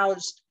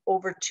housed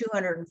over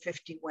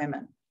 250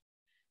 women.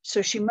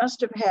 So she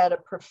must have had a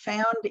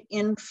profound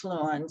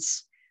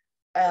influence,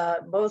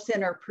 both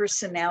in her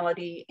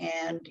personality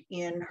and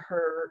in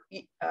her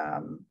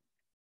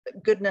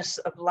goodness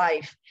of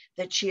life,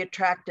 that she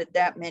attracted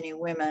that many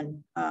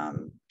women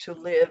to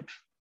live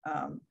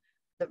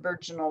the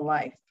virginal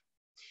life.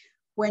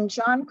 When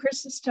John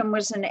Chrysostom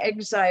was in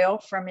exile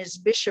from his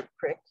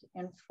bishopric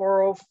in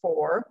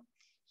 404,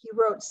 he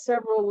wrote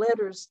several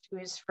letters to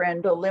his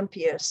friend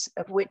Olympias,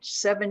 of which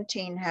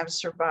 17 have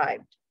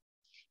survived.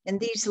 In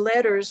these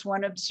letters,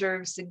 one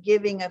observes the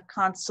giving of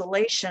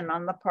consolation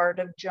on the part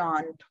of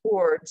John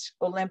towards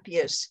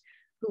Olympias,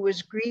 who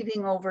was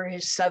grieving over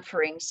his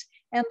sufferings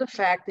and the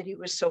fact that he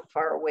was so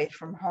far away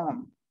from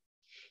home.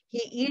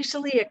 He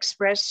easily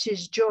expressed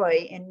his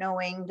joy in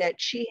knowing that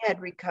she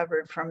had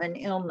recovered from an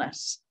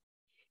illness.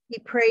 He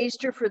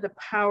praised her for the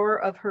power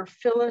of her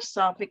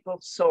philosophical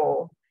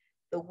soul,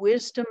 the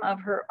wisdom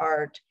of her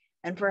art,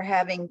 and for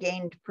having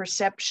gained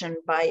perception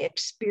by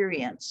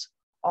experience,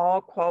 all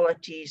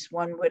qualities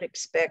one would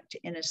expect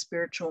in a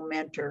spiritual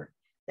mentor,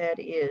 that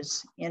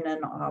is, in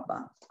an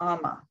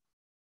Amma.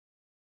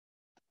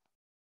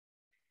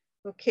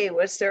 Okay,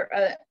 was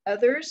there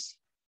others?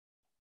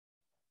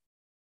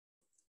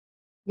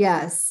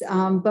 Yes,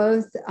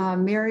 both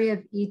Mary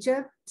of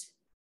Egypt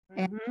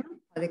and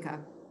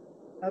Monica.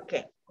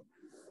 Okay.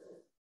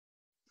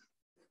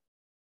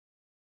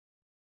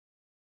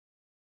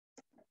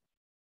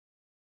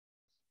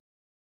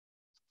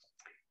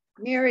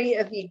 Mary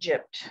of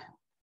Egypt.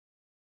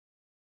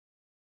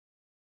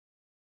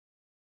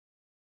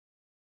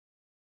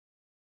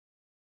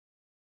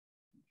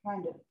 I'm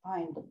trying to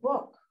find the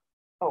book.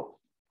 Oh.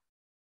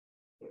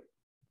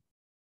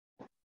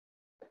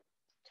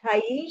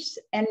 Thais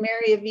and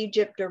Mary of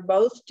Egypt are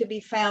both to be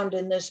found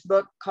in this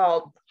book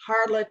called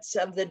Harlots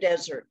of the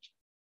Desert,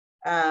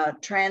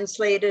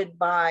 translated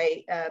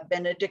by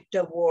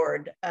Benedicta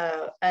Ward,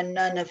 a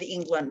nun of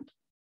England.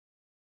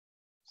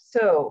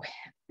 So,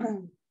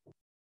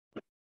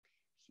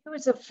 she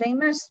was a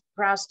famous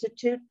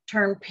prostitute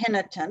turned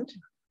penitent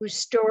whose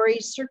story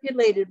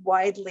circulated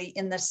widely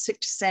in the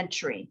 6th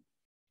century.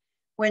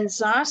 When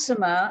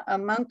Zosima, a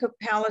monk of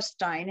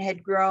Palestine,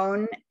 had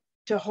grown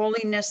to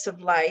holiness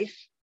of life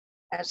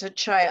as a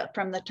child,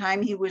 from the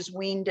time he was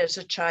weaned as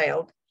a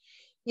child,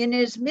 in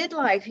his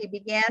midlife, he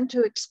began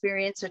to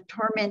experience a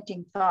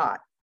tormenting thought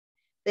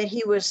that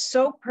he was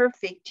so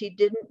perfect, he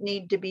didn't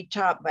need to be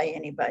taught by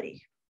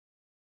anybody.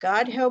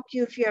 God help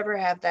you if you ever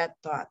have that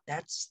thought.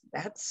 That's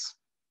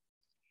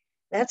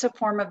a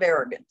form of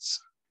arrogance.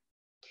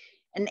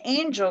 An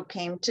angel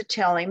came to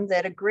tell him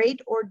that a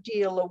great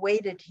ordeal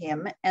awaited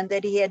him and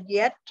that he had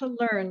yet to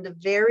learn the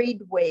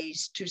varied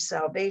ways to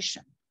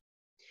salvation.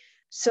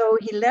 So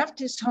he left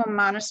his home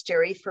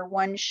monastery for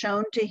one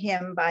shown to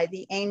him by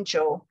the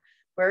angel,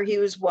 where he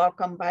was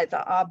welcomed by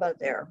the Abba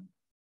there.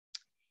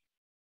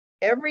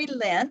 Every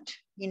Lent,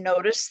 he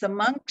noticed the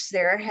monks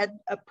there had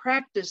a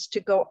practice to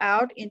go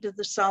out into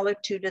the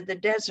solitude of the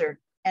desert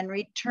and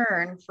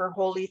return for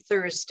Holy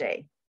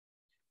Thursday,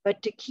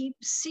 but to keep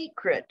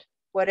secret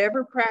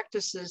whatever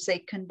practices they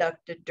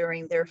conducted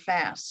during their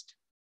fast.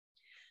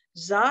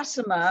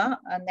 Zosima,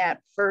 on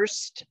that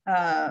first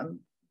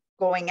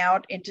going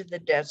out into the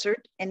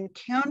desert,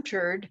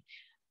 encountered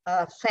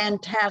a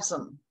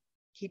phantasm.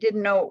 He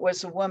didn't know it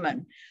was a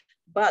woman,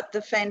 but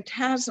the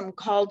phantasm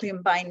called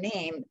him by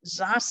name,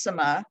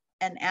 Zosima,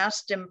 and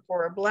asked him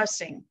for a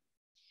blessing.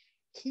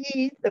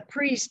 He, the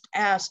priest,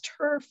 asked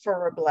her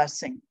for a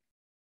blessing.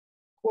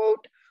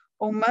 Quote,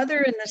 "O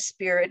Mother in the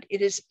Spirit,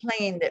 it is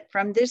plain that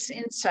from this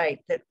insight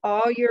that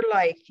all your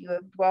life you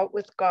have dwelt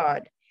with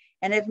God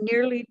and have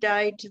nearly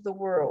died to the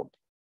world.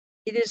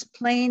 It is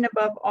plain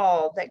above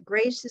all that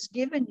grace is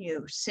given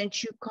you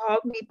since you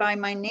called me by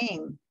my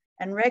name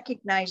and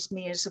recognized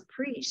me as a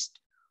priest,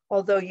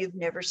 although you've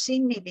never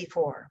seen me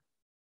before.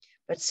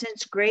 But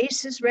since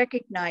grace is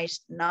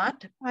recognized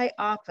not by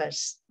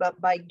office, but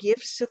by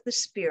gifts of the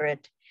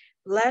Spirit,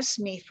 bless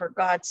me for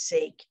God's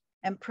sake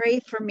and pray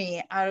for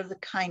me out of the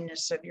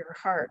kindness of your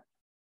heart."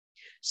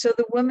 So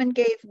the woman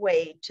gave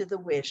way to the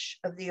wish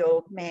of the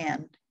old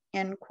man,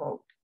 end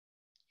quote.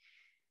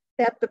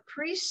 That the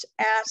priest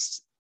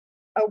asks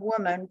a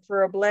woman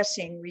for a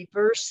blessing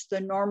reversed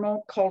the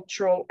normal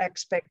cultural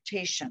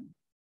expectation.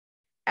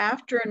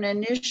 After an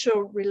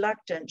initial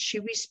reluctance, she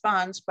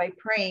responds by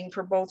praying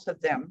for both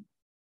of them.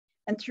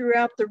 And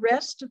throughout the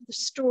rest of the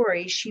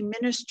story, she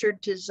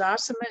ministered to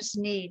Zosima's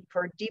need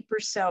for deeper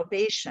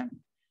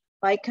salvation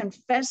by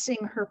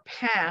confessing her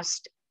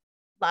past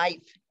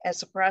life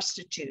as a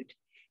prostitute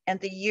and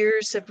the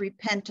years of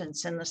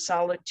repentance in the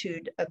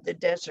solitude of the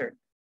desert.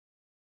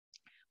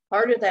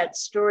 Part of that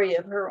story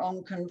of her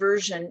own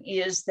conversion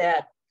is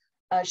that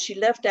she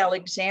left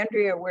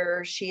Alexandria,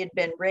 where she had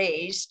been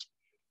raised,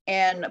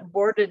 and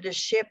boarded a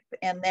ship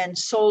and then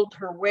sold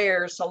her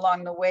wares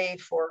along the way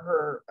for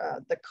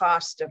her the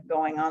cost of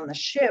going on the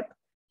ship.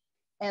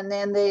 And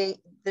then the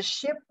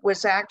ship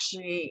was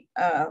actually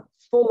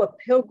full of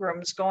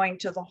pilgrims going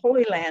to the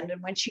Holy Land.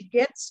 And when she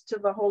gets to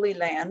the Holy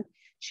Land,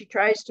 she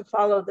tries to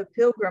follow the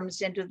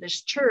pilgrims into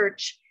this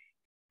church,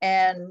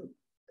 and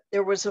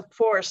there was a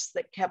force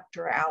that kept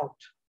her out.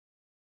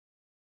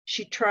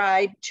 She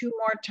tried 2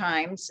 more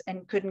times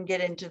and couldn't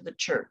get into the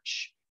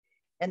church.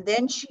 And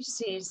then she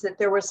sees that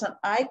there was an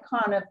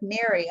icon of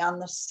Mary on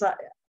the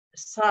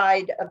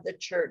side of the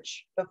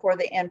church before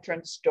the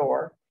entrance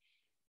door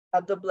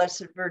of the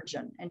Blessed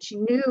Virgin. And she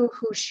knew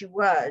who she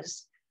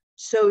was.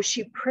 So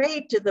she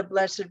prayed to the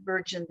Blessed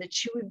Virgin that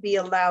she would be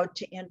allowed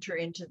to enter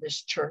into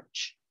this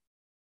church.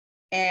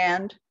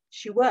 And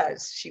she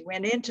was. She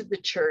went into the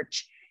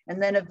church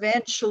and then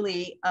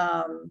eventually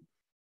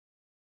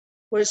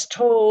was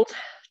told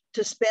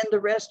to spend the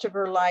rest of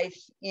her life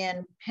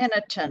in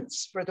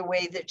penitence for the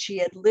way that she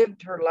had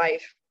lived her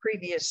life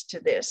previous to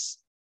this.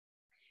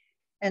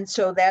 And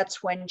so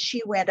that's when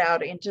she went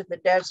out into the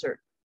desert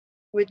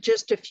with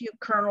just a few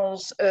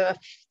kernels,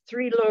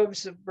 3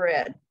 loaves of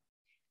bread.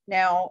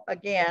 Now,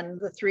 again,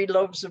 the 3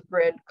 loaves of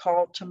bread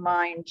call to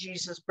mind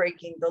Jesus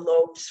breaking the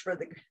loaves for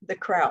the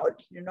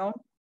crowd, you know.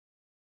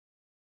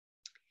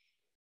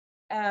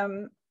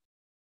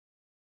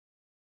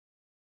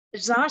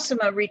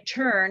 Zosima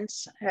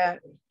returns,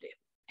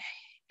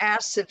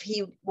 asks if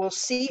he will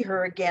see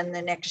her again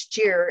the next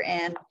year,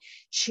 and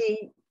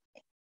she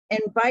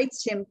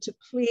invites him to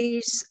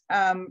please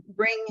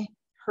bring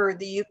her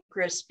the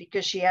Eucharist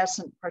because she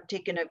hasn't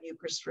partaken of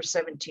Eucharist for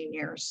 17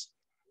 years.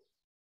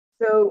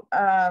 So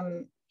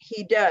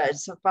he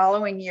does. The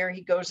following year,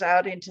 he goes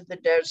out into the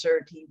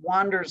desert. He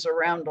wanders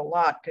around a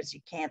lot because he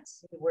can't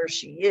see where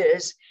she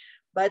is.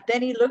 But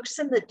then he looks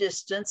in the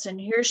distance, and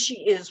here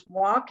she is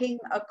walking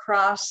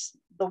across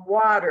the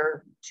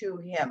water to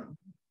him,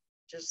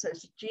 just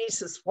as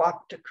Jesus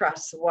walked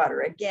across the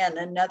water. Again,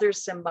 another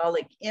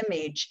symbolic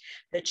image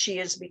that she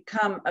has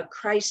become a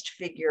Christ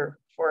figure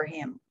for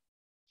him.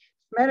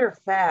 Matter of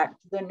fact,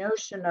 the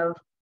notion of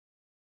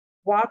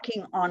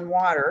walking on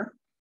water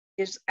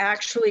is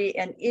actually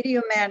an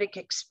idiomatic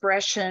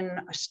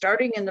expression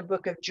starting in the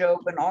book of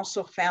Job and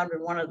also found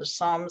in one of the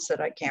Psalms that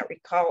I can't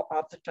recall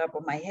off the top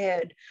of my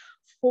head,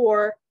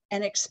 for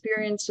an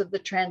experience of the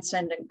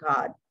transcendent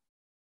God.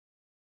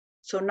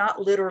 So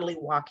not literally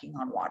walking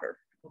on water,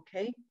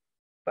 okay?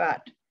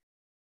 But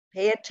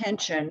pay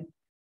attention,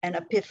 an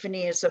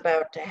epiphany is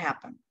about to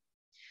happen.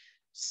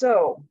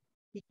 So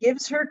he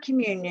gives her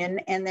communion,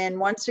 and then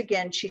once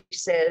again she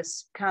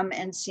says, "Come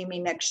and see me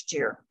next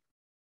year."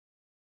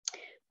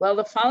 Well,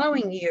 the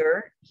following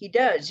year he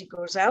does. He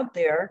goes out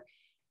there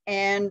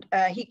and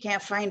he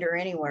can't find her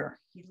anywhere.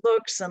 He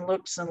looks and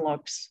looks and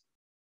looks.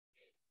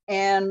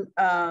 And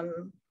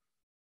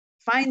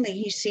finally,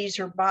 he sees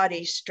her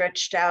body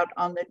stretched out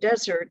on the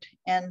desert,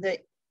 and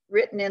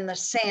written in the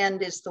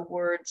sand is the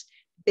words,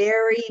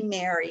 "Bury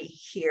Mary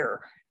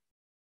here."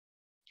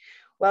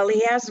 Well,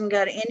 he hasn't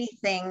got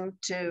anything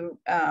to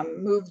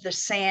move the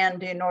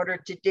sand in order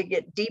to dig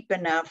it deep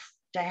enough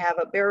to have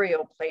a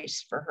burial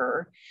place for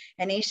her,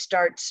 and he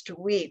starts to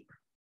weep.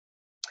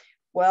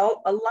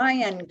 Well, a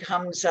lion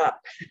comes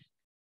up,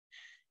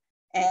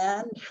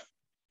 and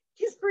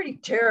he's pretty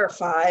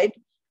terrified,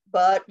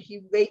 but he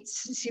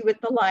waits to see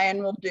what the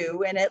lion will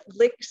do, and it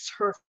licks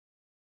her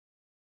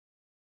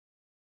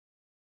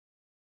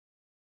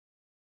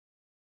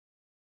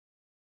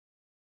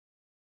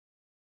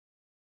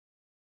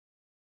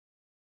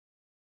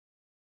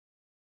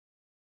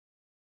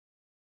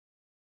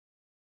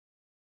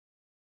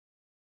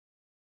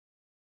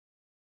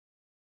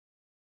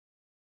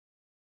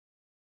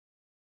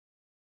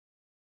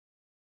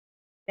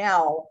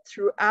Now,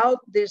 throughout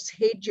this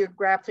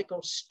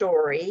hagiographical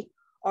story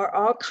are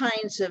all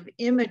kinds of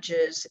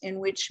images in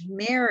which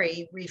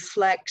Mary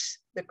reflects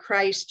the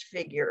Christ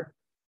figure.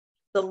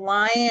 The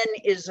lion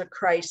is a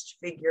Christ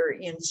figure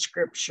in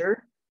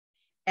scripture,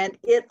 and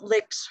it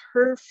licks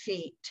her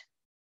feet,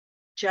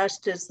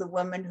 just as the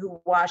woman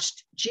who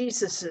washed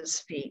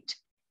Jesus's feet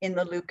in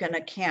the Lucan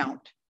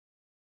account,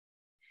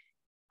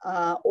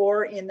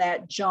 or in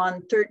that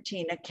John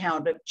 13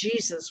 account of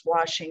Jesus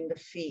washing the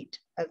feet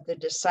of the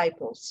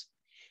disciples.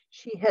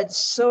 She had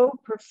so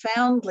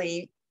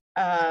profoundly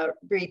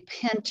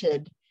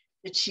repented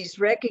that she's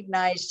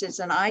recognized as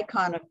an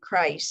icon of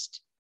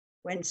Christ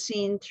when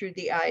seen through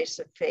the eyes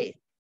of faith.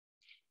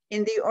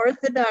 In the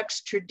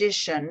Orthodox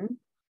tradition,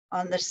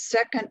 on the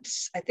second,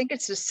 I think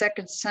it's the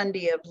second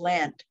Sunday of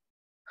Lent,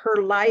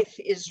 her life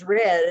is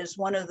read as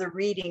one of the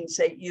readings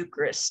at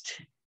Eucharist,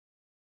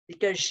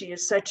 because she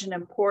is such an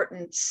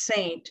important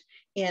saint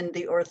in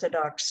the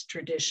Orthodox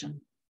tradition.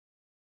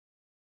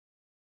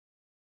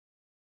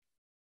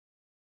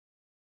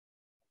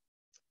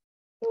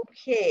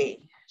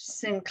 Okay,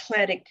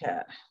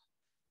 Syncletica.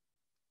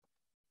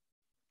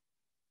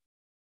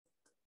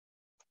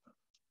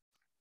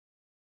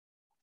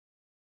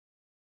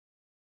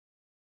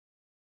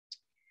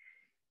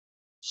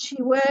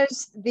 She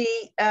was the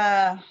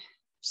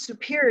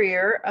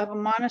superior of a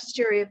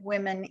monastery of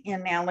women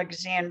in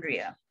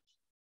Alexandria.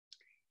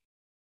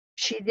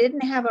 She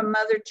didn't have a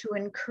mother to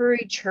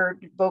encourage her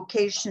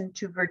vocation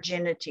to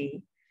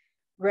virginity.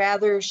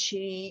 Rather,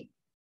 she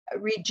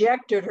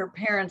rejected her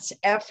parents'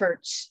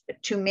 efforts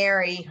to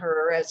marry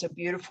her as a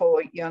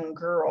beautiful young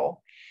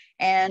girl.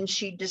 And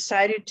she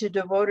decided to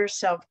devote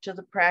herself to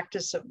the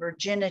practice of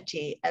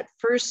virginity, at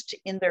first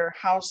in their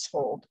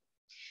household.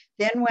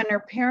 Then when her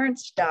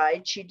parents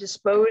died, she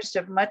disposed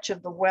of much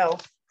of the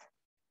wealth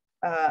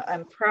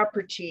and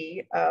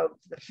property of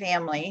the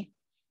family,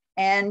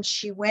 and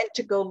she went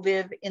to go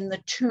live in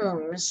the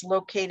tombs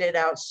located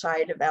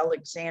outside of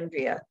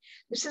Alexandria.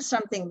 This is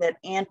something that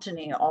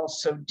Antony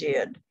also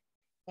did.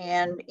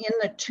 And in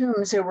the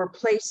tombs, there were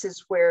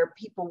places where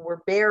people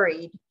were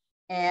buried,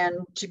 and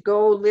to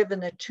go live in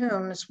the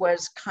tombs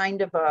was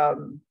kind of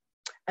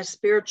a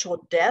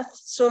spiritual death,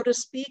 so to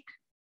speak,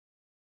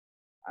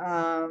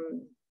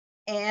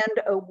 and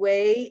a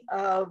way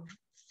of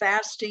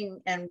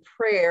fasting and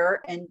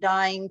prayer and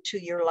dying to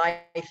your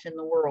life in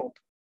the world.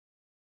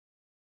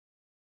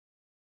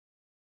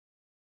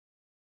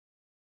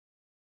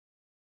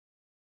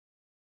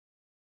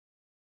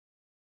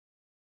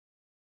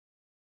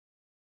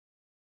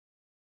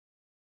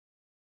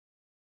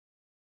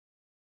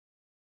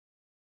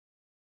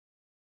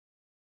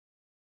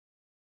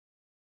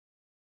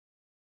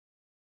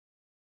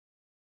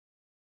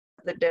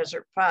 The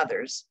Desert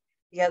Fathers,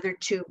 the other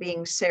two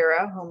being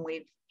Sarah, whom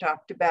we've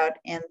talked about,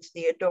 and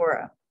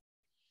Theodora.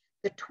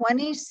 The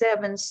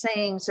 27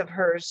 sayings of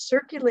hers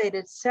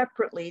circulated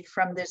separately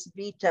from this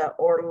Vita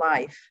or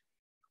life,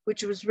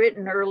 which was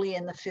written early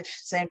in the 5th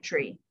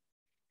century.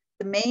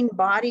 The main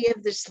body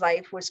of this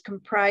life was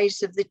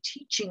comprised of the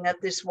teaching of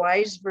this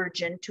wise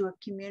virgin to a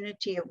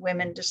community of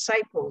women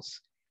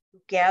disciples who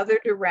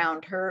gathered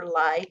around her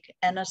like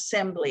an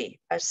assembly,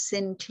 a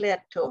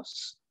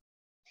synkletos.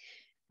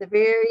 The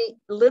very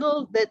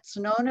little that's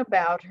known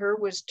about her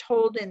was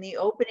told in the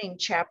opening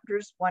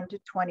chapters 1 to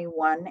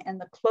 21 and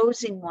the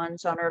closing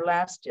ones on her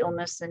last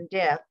illness and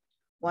death,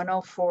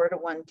 104 to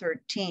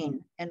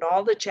 113, and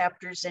all the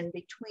chapters in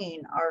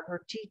between are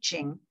her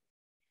teaching,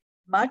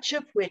 much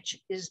of which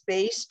is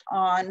based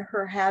on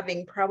her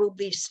having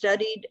probably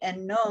studied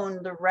and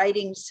known the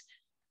writings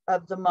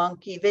of the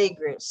monk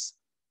Evagrius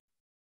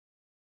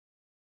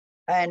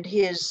and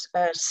his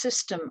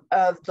system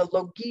of the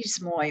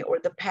logismoi, or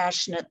the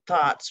passionate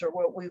thoughts, or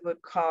what we would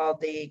call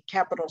the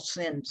capital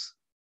sins.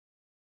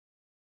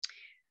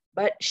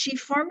 But she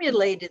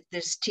formulated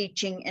this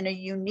teaching in a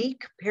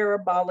unique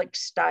parabolic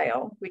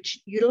style,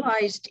 which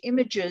utilized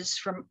images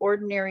from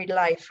ordinary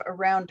life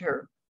around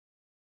her.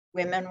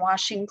 Women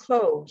washing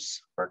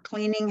clothes, or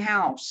cleaning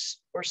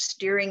house, or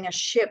steering a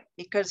ship,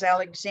 because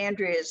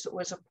Alexandria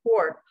was a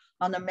port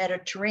on the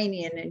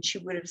Mediterranean, and she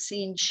would have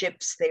seen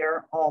ships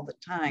there all the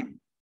time.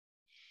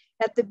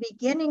 At the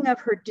beginning of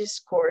her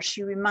discourse,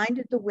 she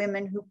reminded the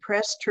women who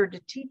pressed her to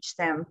teach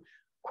them,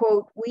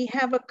 quote, "We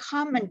have a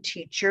common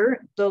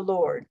teacher, the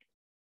Lord.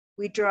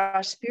 We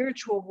draw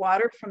spiritual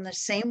water from the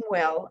same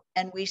well,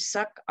 and we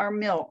suck our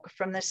milk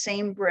from the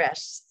same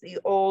breasts, the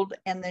Old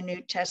and the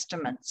New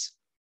Testaments."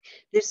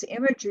 This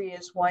imagery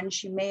is one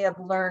she may have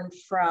learned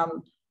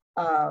from,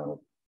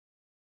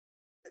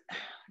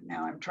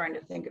 now I'm trying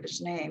to think of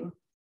his name,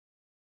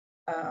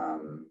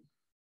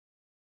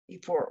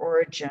 before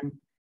Origen.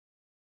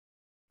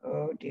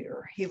 Oh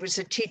dear, he was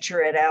a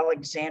teacher at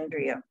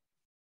Alexandria.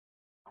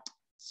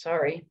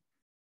 Sorry.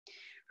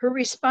 Her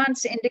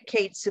response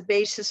indicates the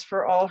basis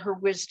for all her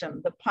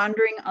wisdom, the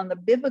pondering on the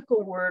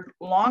biblical word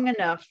long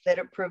enough that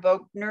it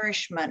provoked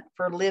nourishment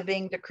for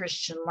living the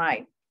Christian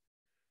life.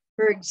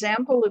 Her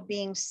example of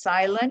being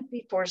silent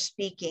before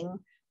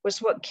speaking was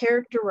what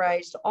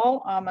characterized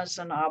all Ammas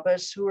and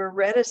Abbas who were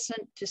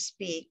reticent to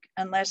speak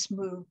unless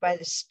moved by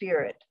the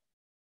Spirit.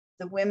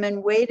 The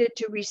women waited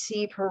to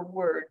receive her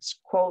words,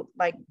 quote,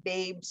 like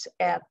babes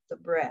at the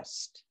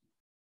breast.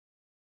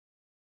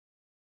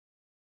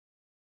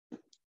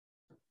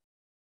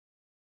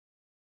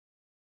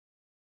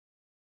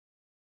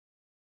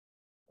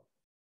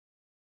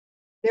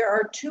 There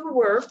are two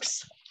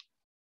works.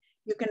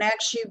 You can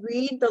actually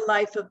read the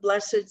life of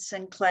Blessed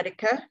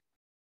Syncletica.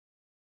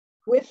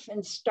 Whiff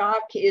and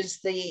Stock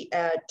is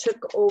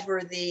took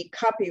over the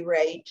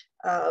copyright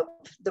of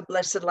the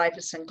Blessed Life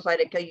of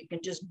Syncletica. You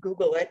can just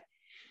Google it.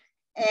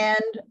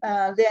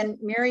 And then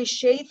Mary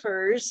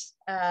Schaefer's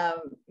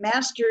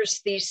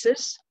master's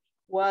thesis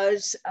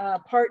was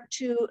part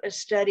 2, a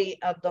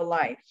study of the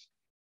life.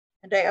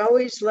 And I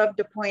always love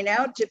to point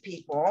out to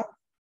people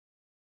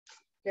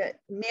that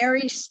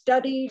Mary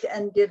studied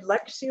and did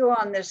lectio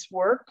on this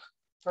work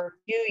for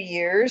a few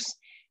years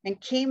and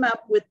came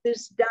up with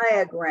this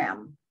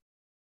diagram.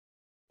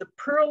 The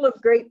pearl of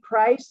great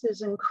price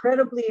is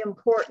incredibly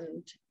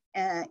important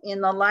in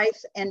the life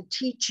and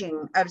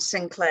teaching of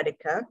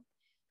Syncletica.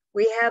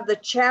 We have the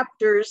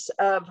chapters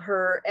of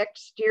her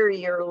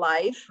exterior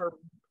life, her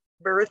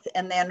birth,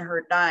 and then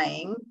her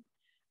dying.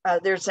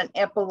 There's an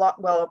epilogue,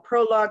 well, a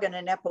prologue and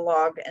an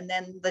epilogue, and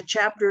then the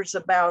chapters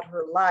about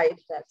her life,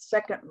 that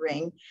second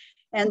ring.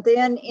 And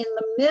then in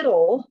the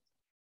middle,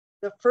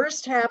 the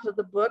first half of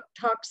the book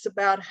talks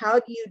about how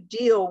do you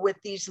deal with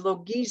these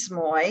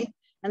logismoi,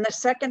 and the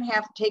second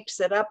half takes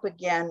it up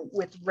again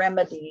with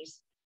remedies,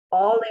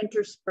 all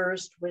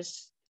interspersed with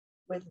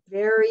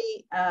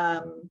very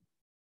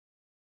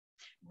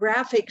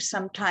graphic,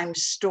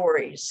 sometimes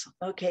stories.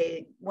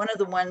 Okay, one of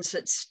the ones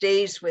that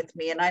stays with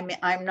me, and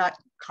I'm not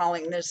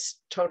calling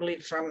this totally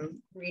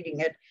from reading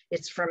it,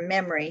 it's from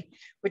memory,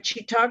 but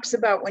she talks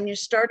about when you're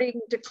starting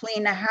to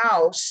clean a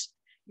house,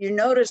 you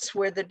notice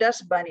where the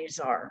dust bunnies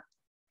are.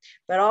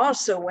 But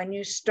also when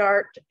you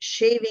start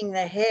shaving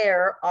the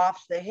hair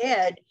off the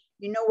head,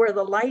 you know where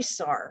the lice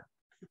are.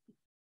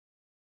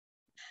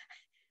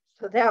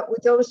 So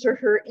those are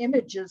her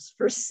images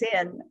for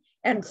sin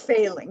and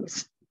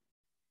failings.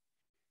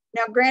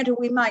 Now, granted,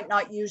 we might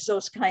not use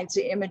those kinds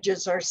of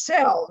images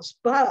ourselves,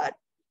 but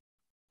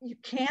you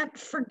can't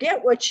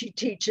forget what she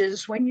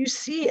teaches when you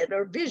see it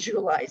or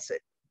visualize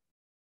it.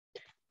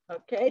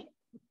 Okay?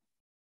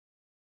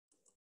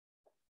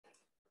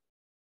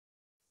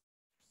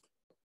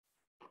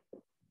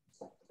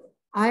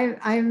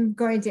 I'm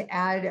going to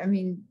add,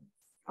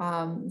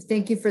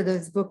 thank you for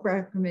those book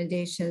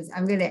recommendations.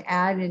 I'm going to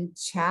add in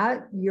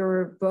chat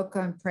your book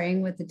on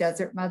praying with the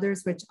Desert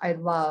Mothers, which I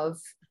love.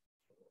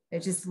 I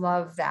just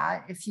love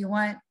that. If you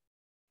want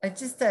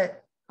just a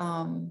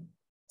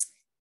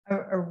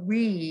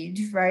read,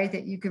 right,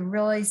 that you can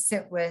really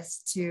sit with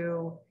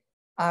to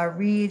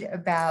read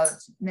about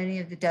many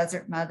of the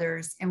Desert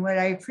Mothers. And what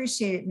I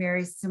appreciated,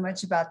 Mary, so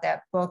much about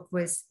that book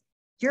was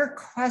your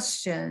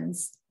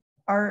questions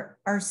are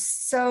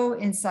so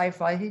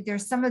insightful. I think they're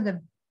some of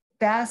the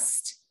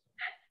best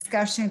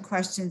discussion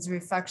questions,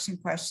 reflection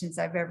questions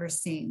I've ever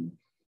seen.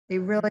 They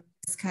really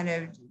just kind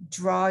of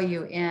draw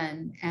you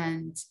in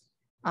and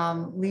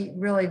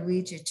really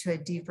lead you to a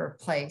deeper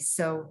place.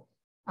 So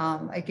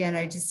again,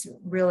 I just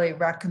really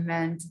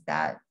recommend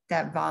that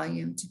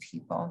volume to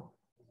people.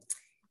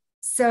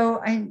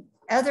 So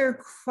other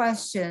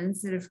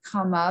questions that have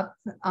come up,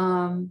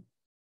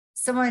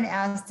 someone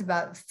asked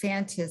about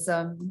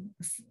phantasm,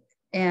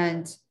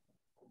 and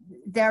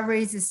that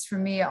raises for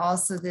me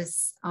also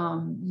this,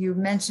 you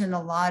mentioned a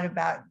lot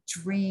about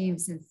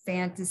dreams and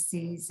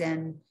fantasies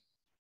and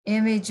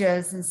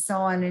images and so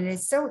on. And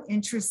it's so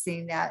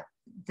interesting that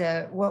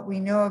what we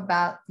know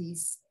about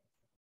these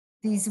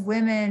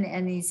women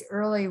and these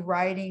early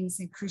writings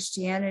in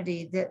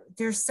Christianity, that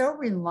they're so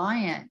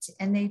reliant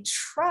and they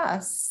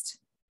trust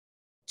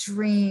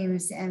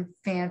dreams and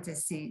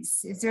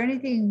fantasies. Is there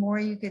anything more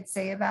you could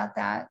say about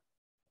that?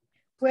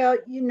 Well,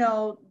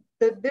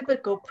 the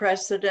biblical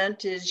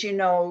precedent is,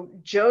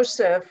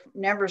 Joseph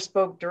never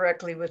spoke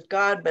directly with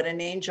God, but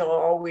an angel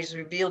always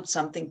revealed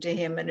something to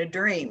him in a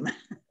dream.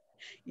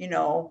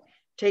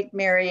 Take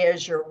Mary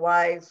as your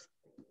wife,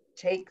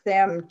 take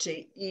them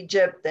to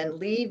Egypt, then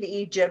leave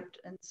Egypt,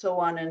 and so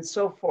on and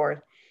so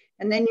forth.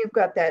 And then you've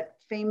got that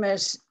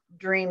famous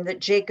dream that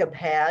Jacob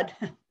had,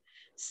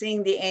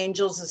 seeing the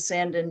angels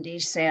ascend and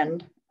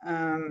descend.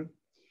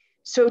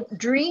 So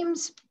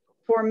dreams,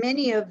 for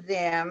many of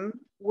them,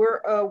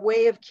 were a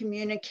way of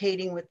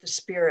communicating with the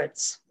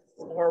spirits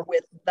or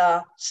with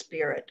the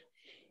spirit.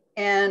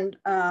 And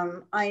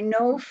I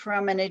know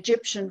from an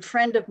Egyptian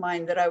friend of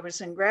mine that I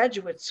was in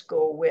graduate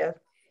school with,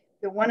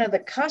 that one of the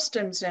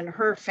customs in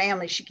her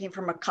family, she came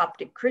from a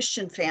Coptic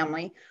Christian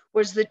family,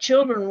 was the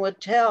children would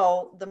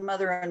tell the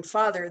mother and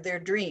father their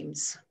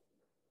dreams.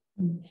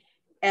 Mm-hmm.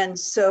 And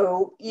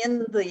so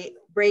in the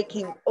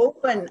breaking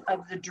open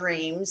of the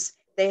dreams,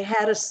 they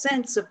had a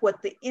sense of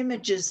what the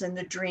images in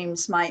the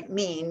dreams might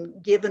mean,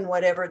 given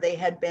whatever they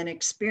had been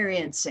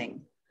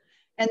experiencing.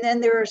 And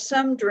then there are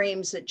some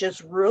dreams that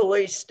just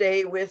really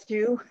stay with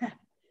you.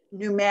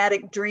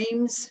 pneumatic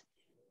dreams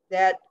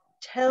that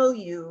tell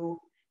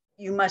you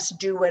you must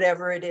do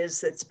whatever it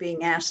is that's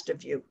being asked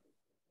of you.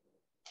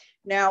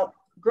 Now,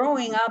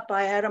 growing up,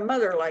 I had a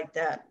mother like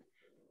that.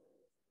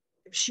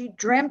 If she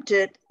dreamt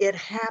it, it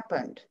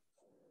happened.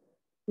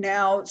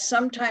 Now,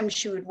 sometimes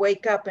she would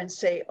wake up and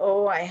say,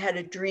 oh, I had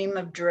a dream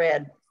of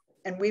dread.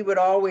 And we would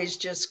always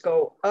just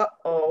go,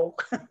 uh-oh.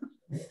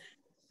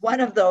 One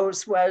of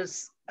those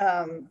was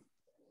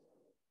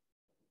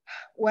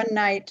one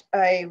night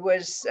I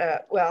was,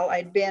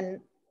 I'd been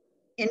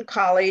in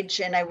college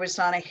and I was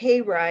on a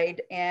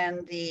hayride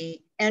and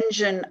the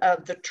engine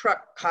of the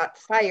truck caught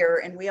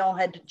fire and we all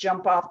had to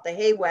jump off the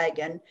hay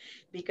wagon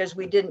because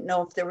we didn't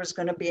know if there was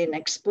going to be an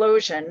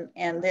explosion.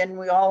 And then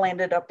we all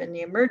ended up in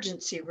the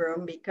emergency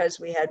room because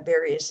we had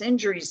various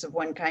injuries of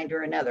one kind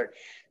or another.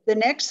 The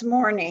next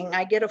morning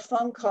I get a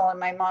phone call and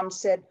my mom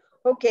said,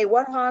 okay,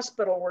 what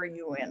hospital were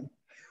you in?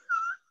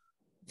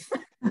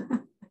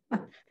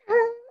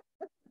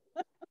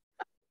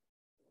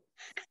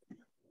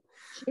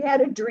 She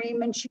had a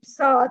dream and she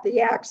saw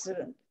the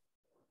accident.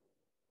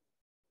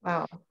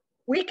 Wow.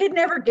 We could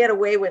never get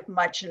away with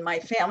much in my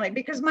family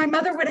because my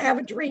mother would have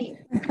a dream.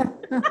 Kind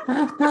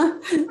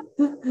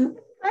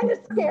of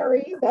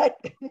scary, but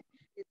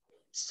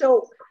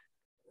so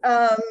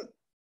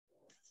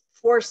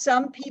for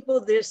some people,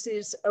 this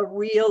is a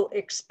real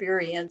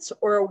experience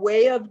or a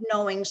way of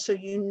knowing so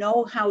you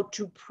know how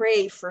to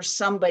pray for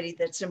somebody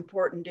that's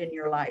important in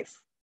your life.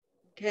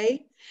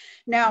 Okay.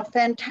 Now,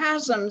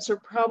 phantasms are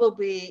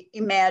probably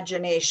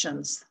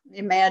imaginings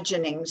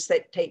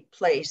that take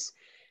place.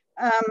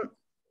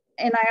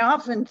 And I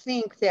often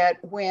think that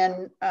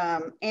when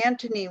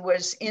Antony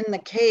was in the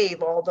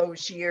cave all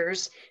those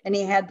years, and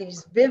he had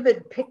these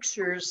vivid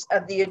pictures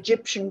of the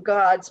Egyptian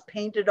gods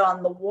painted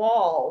on the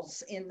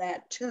walls in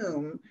that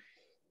tomb,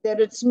 that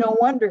it's no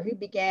wonder he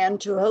began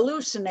to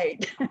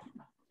hallucinate.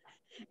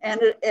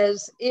 And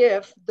as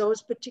if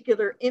those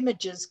particular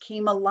images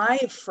came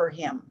alive for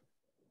him.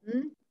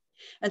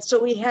 And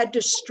so he had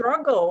to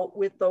struggle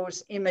with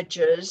those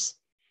images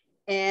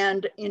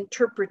and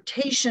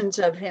interpretations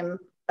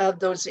of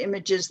those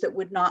images that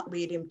would not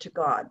lead him to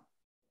God.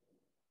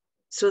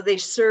 So they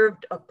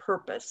served a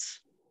purpose.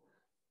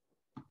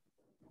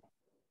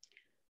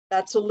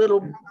 That's a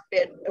little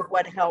bit of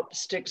what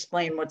helps to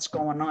explain what's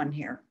going on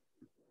here.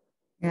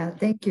 Yeah,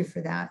 thank you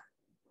for that.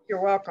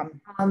 You're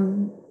welcome.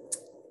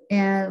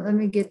 And let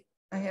me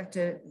I have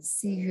to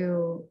see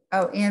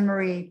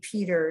Anne-Marie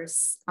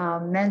Peters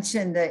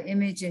mentioned the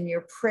image in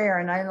your prayer,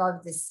 and I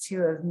love this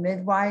too, of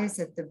midwives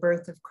at the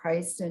birth of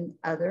Christ and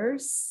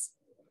others.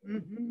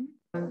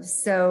 Mm-hmm.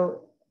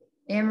 So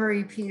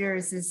Anne-Marie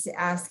Peters is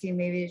asking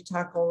maybe to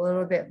talk a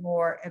little bit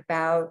more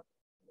about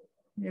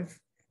if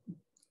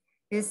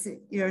this,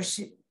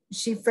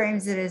 she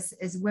frames it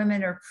as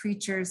women or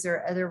preachers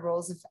or other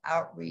roles of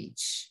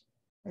outreach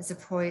as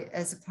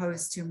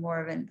opposed to more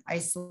of an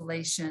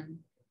isolation.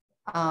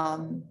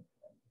 And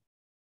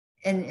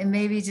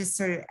maybe just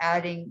sort of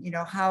adding,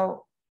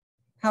 how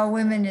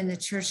women in the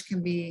church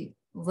can be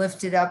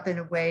lifted up in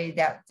a way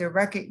that they're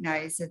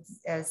recognized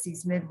as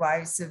these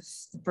midwives of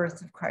the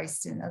birth of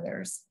Christ and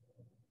others.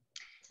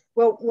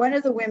 Well, one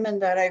of the women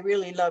that I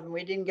really love, and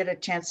we didn't get a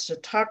chance to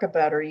talk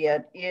about her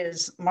yet,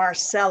 is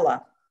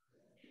Marcella.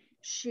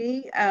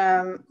 She,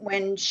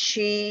 when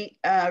she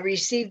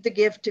received the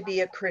gift to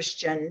be a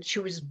Christian, she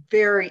was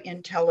very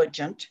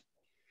intelligent.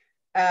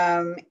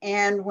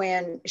 And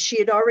when she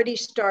had already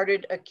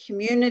started a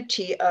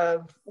community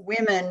of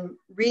women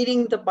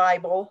reading the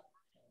Bible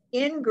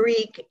in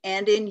Greek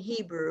and in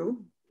Hebrew,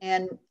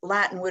 and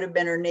Latin would have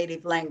been her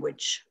native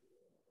language.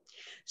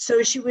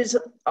 So she was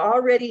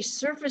already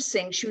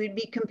surfacing. She would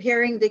be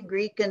comparing the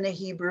Greek and the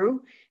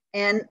Hebrew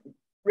and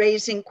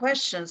raising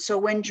questions. So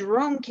when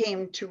Jerome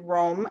came to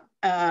Rome,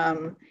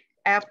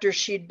 after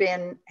she'd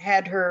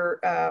had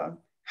her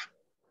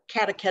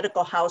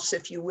catechetical house,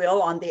 if you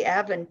will, on the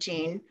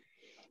Aventine,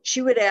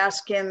 she would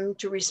ask him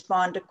to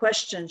respond to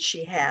questions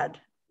she had.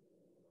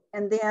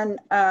 And then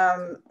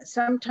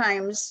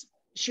sometimes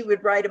she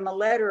would write him a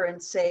letter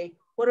and say,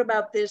 what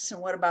about this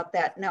and what about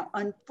that? Now,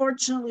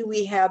 unfortunately,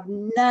 we have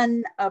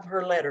none of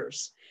her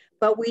letters,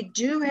 but we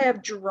do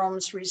have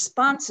Jerome's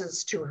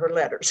responses to her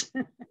letters,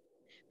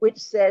 which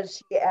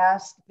says she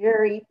asked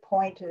very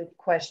pointed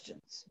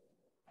questions.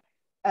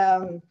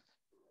 And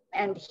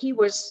he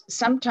was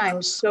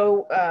sometimes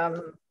so,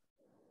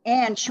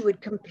 and she would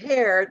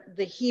compare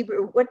the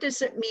Hebrew, what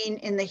does it mean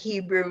in the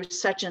Hebrew,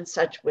 such and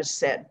such was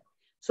said?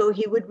 So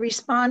he would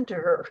respond to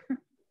her.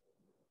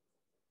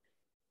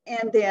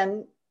 And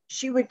then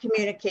she would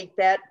communicate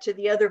that to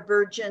the other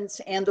virgins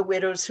and the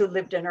widows who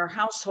lived in her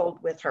household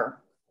with her.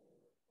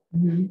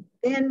 Mm-hmm.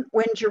 Then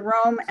when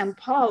Jerome and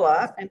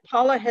Paula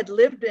had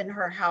lived in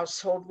her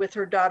household with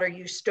her daughter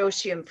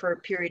Eustochium for a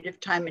period of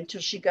time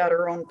until she got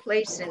her own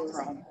place in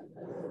Rome.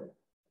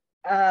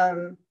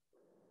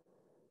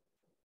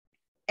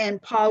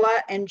 And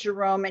Paula and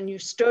Jerome and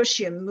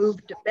Eustochium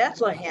moved to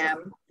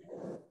Bethlehem.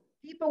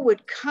 People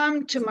would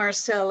come to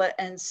Marcella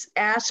and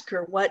ask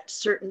her what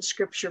certain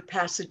scripture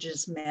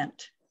passages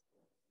meant.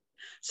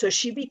 So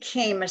she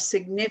became a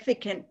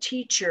significant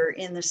teacher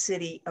in the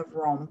city of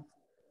Rome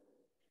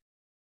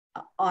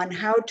on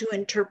how to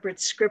interpret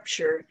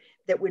scripture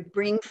that would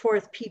bring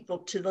forth people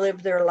to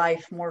live their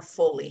life more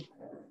fully.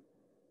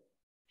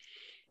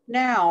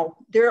 Now,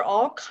 there are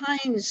all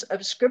kinds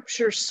of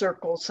scripture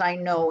circles I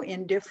know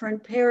in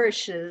different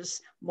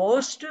parishes,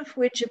 most of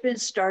which have been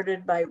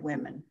started by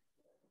women.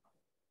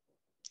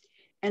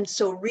 And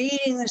so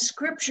reading the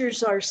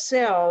scriptures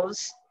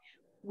ourselves,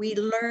 we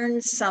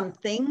learn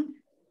something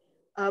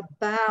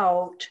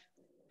about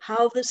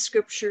how the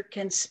scripture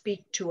can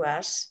speak to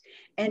us.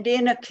 And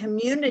in a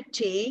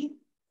community,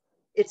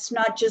 it's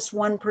not just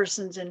one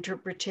person's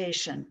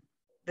interpretation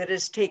that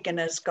is taken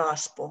as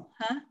gospel,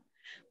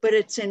 but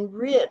it's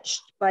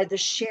enriched by the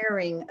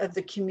sharing of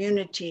the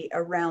community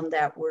around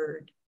that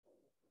word.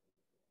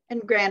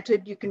 And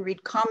granted, you can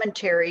read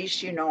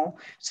commentaries, you know,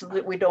 so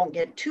that we don't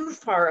get too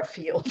far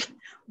afield.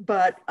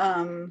 But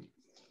I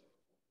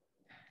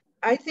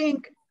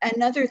think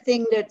another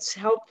thing that's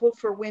helpful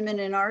for women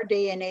in our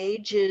day and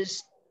age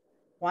is,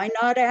 why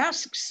not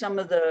ask some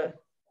of the,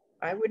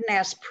 I wouldn't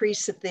ask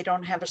priests if they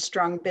don't have a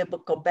strong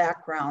biblical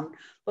background,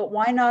 but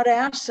why not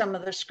ask some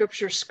of the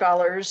scripture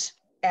scholars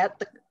at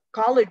the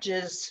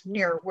colleges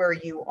near where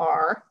you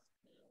are,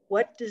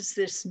 what does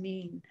this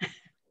mean?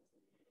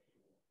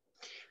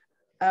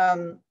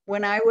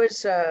 When I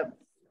was a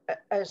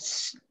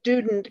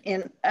student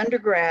in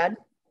undergrad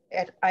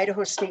at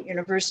Idaho State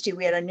University,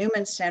 we had a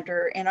Newman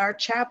Center, and our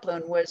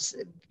chaplain was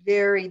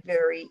very,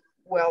 very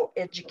well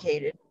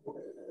educated.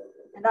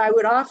 And I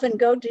would often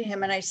go to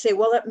him and I say,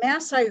 well, at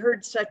Mass, I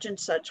heard such and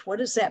such. What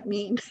does that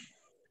mean?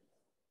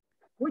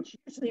 Which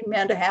usually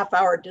meant a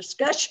half-hour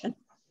discussion.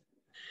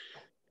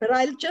 But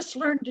I just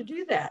learned to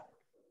do that.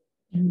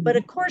 But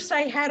of course,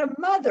 I had a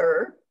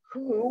mother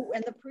who,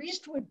 when the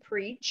priest would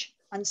preach,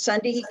 on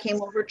Sunday, he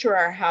came over to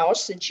our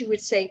house and she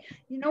would say,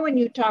 you know, when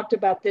you talked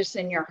about this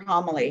in your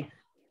homily,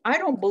 I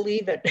don't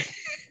believe it. This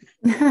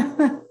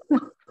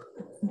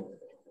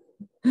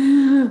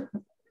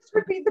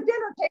would be the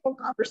dinner table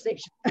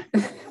conversation.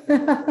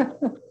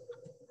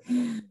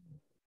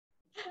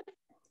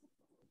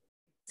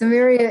 So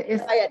Mary,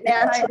 if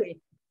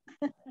naturally.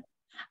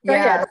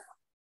 Yeah.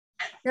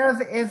 So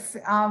if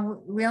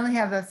we only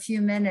have a few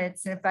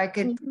minutes, and if I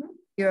could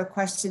do a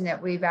question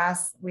that we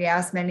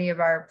asked many of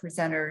our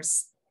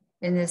presenters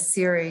in this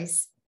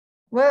series,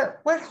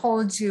 what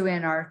holds you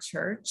in our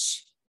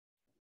church?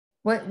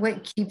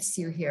 What keeps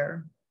you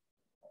here?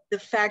 The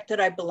fact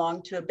that I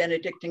belong to a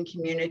Benedictine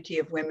community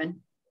of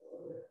women.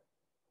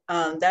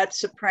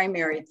 That's the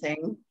primary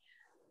thing.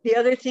 The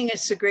other thing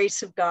is the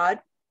grace of God.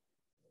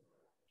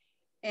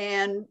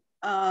 And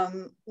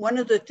one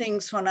of the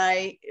things when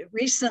I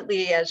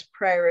recently as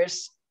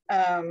prioress,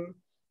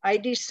 I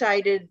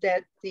decided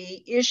that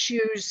the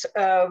issues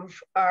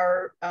of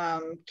our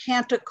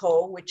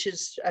canticle, which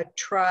is a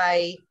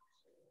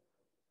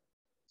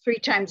three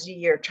times a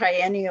year,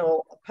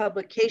 triennial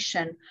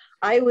publication,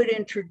 I would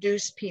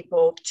introduce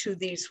people to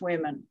these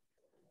women.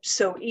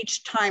 So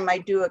each time I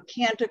do a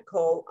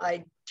canticle,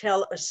 I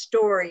tell a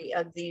story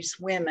of these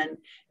women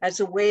as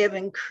a way of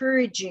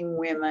encouraging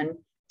women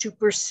to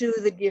pursue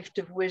the gift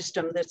of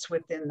wisdom that's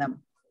within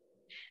them.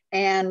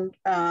 And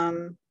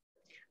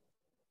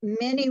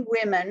many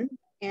women,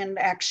 and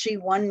actually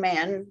one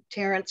man,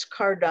 Terence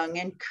Cardung,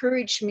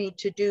 encouraged me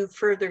to do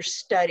further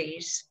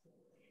studies.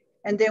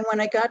 And then when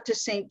I got to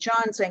St.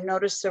 John's, I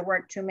noticed there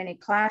weren't too many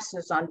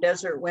classes on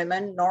desert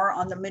women, nor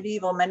on the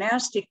medieval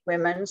monastic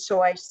women.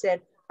 So I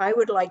said, I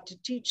would like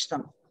to teach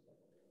them.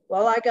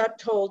 Well, I got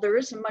told there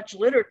isn't much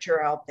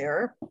literature out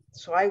there.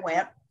 So I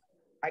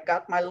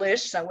got my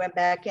list. I went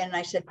back in and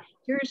I said,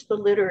 here's the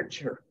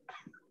literature.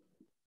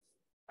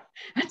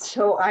 And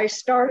so I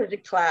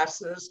started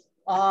classes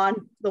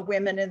on the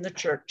women in the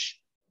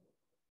church.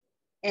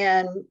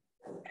 And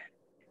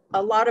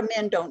a lot of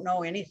men don't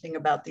know anything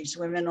about these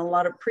women. A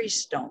lot of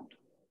priests don't.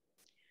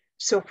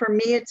 So for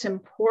me, it's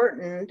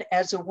important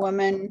as a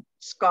woman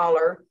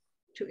scholar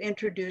to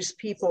introduce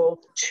people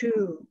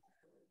to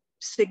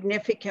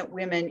significant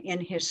women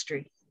in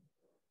history.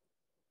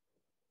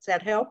 Does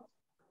that help?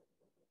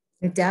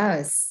 It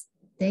does.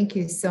 Thank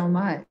you so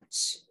much.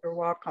 You're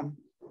welcome.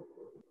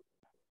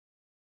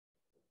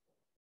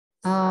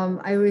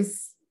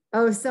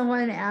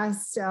 Someone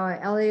asked,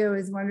 Elio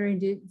was wondering,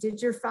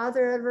 did your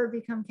father ever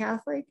become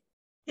Catholic?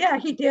 Yeah,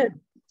 he did.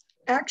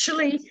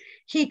 Actually,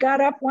 he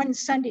got up one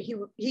Sunday.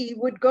 He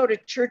would go to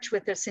church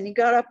with us, and he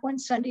got up one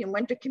Sunday and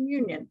went to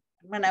communion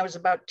when I was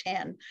about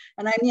 10.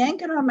 And I'm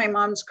yanking on my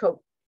mom's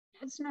coat.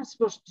 Dad's not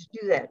supposed to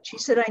do that. She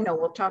said, I know,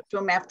 we'll talk to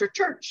him after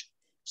church.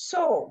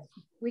 So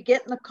we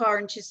get in the car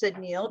and she said,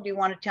 Neil, do you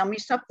want to tell me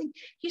something?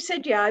 He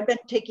said, yeah, I've been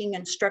taking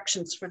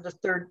instructions for the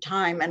 3rd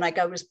time, and I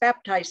was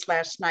baptized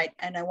last night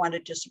and I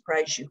wanted to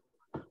surprise you.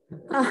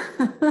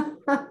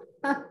 I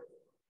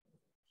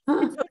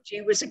told you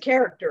he was a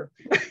character.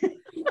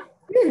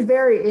 You had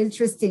very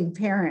interesting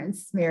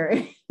parents,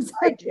 Mary.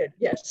 I did,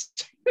 yes.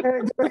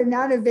 There would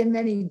not have been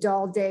many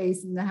dull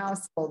days in the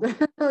household.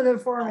 The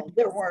Forman. No,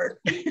 there weren't.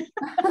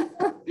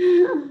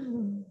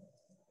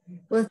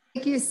 Well,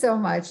 thank you so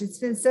much. It's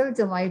been so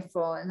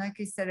delightful. And like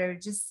I said, it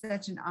was just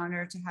such an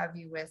honor to have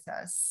you with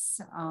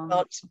us.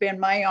 Well, it's been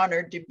my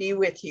honor to be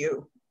with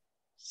you.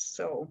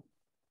 So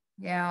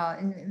yeah,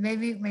 and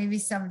maybe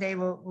someday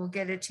we'll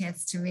get a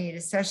chance to meet,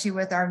 especially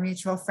with our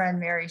mutual friend,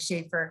 Mary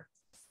Schaefer.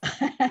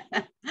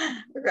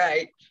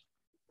 right.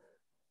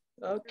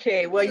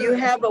 Okay, well, you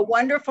have a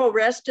wonderful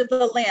rest of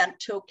the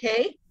Lent,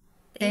 okay?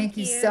 Thank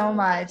you so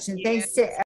much. And thanks to